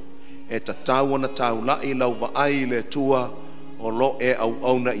loto. E ta tauana tau lai lau wa ai le tua, o lo e au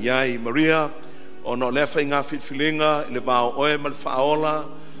auna iai. Maria, o no le whai ngā whitwhilinga, i le vāo oe ma le whaola,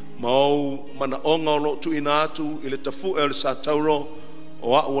 mau mana onga o lo tu ina atu, i le tafu e o le sātauro,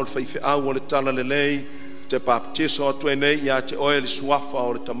 o a ua le whaiwhi au o le tala le lei, te baptiso atu e nei, ia te oe le suafa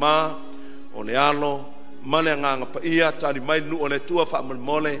o le tamā, o le alo, mane nganga pa ia, tari mai nu o le tua wha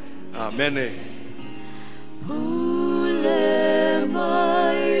mole, amene. Ule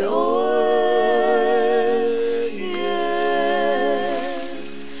mai oe, yeah,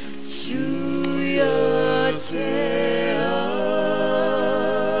 suya te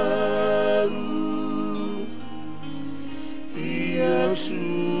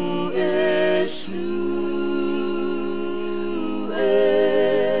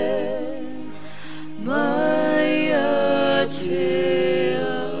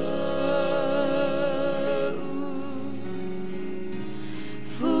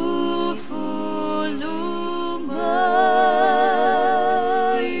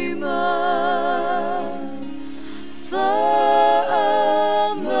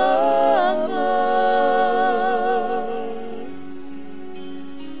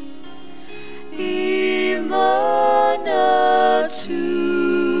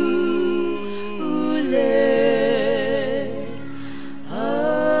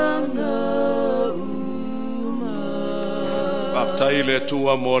Whaftai le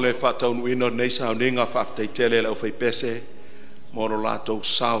tua mo le whataunu ino nei sauninga whaftai tele le ufai pese. Moro lātou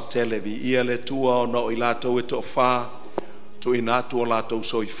sao tele vi ia le tua o no i lātou e to whā. Tu i nātua lātou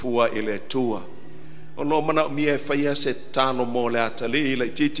soifua i le tua. O no mana mia e whaia se tāno mo le atali i le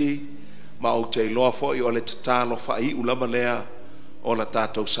titi. Ma o te loa fo i o le tāno whai ulama lea o la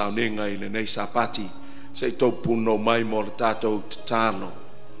tātou sauninga i le nei sapati. Se i tau puno mai mo le tātou tāno.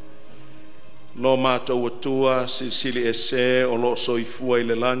 Lo mātou atua sili e se o lo soifua i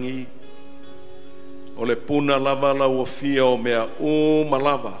le langi. O le puna lava la ua fia o mea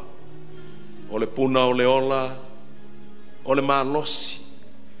malava. O le puna o le ola. O le malosi.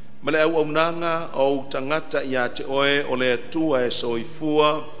 Ma le au nanga o tangata i a te oe o le atua e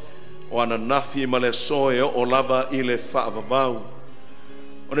soifua. O ana nafi ma le soe o lava i le whaavavau.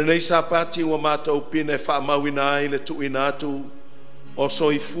 O le nei sapati ua mātou pine whaamawina ai le tuina atu. O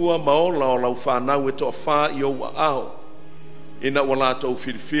soifua maola o lau whanau e toa wha i o ao. Ina ua lātou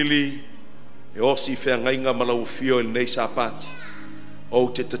filifili, e osi whengainga malau fio i nei sapati. O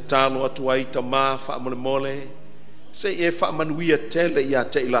te tatalo atu ai ta mā whaamole mole, se e whaamanuia tele i a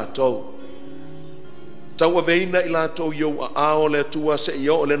te i lātou. Tau aveina i lātou i o ao le atua se i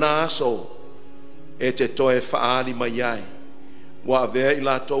o le nā aso, e te toe whaali mai ai. Wa avea i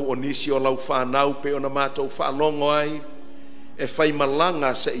lātou o nisi o lau whanau pe o na mātou whaalongo ai, e whai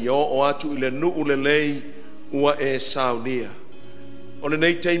malanga se i o atu i le nuu le lei ua e saunia. O le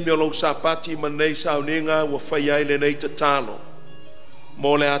nei teimi o lau sapati ma nei sauninga ua whai ai le nei tatalo.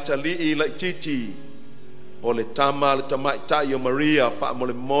 Mo le atali i la titi o le tama le tamaitai o Maria wha mo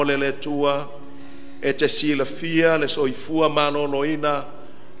le mole le tua e te sila fia le soifua maloloina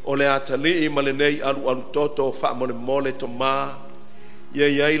o le atali i ma le nei alu toto wha mo le mole to ma ia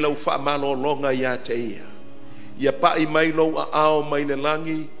iai lau wha malolonga ia te ia. Ia pai mai lou a ao mai le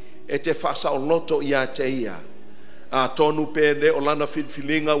langi e te whasa o loto i a te ia. A tonu pēne o lana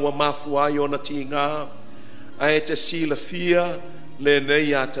filfilinga ua mafuai o na tinga. A e te sila fia le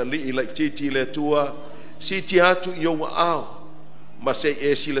nei a ta li i la titi le tua. Si ti atu i o ao. Ma se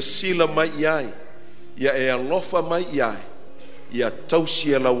e sila mai iai. Ia e alofa mai iai. Ia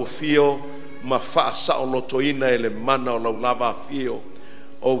tausia lau fio ma whasa o loto ina e le mana o lau lava fio.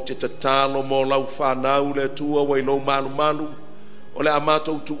 O te tatalo mo lau whanau le tua wai lau malu malu. O le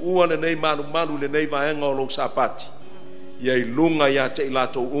amatou tu ua le nei malu malu le nei vaenga o lau sapati. Iai lunga ia te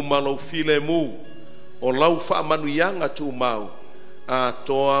ilatou uma lau file mu. O lau whaamanu ianga tu mau. A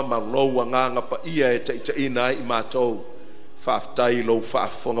toa ma lau anganga pa ia e te ina i mātou. Whaaftai lau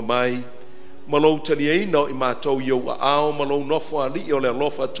whaafonga mai. Ma lau tali eina i mātou iau a ao ma lau nofo ali o le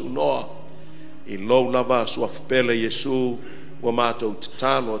lofa tu noa. I lau lava suafpele Yesu. Wa mātou te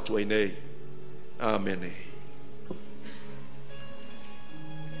tālo atu ai nei. Amen.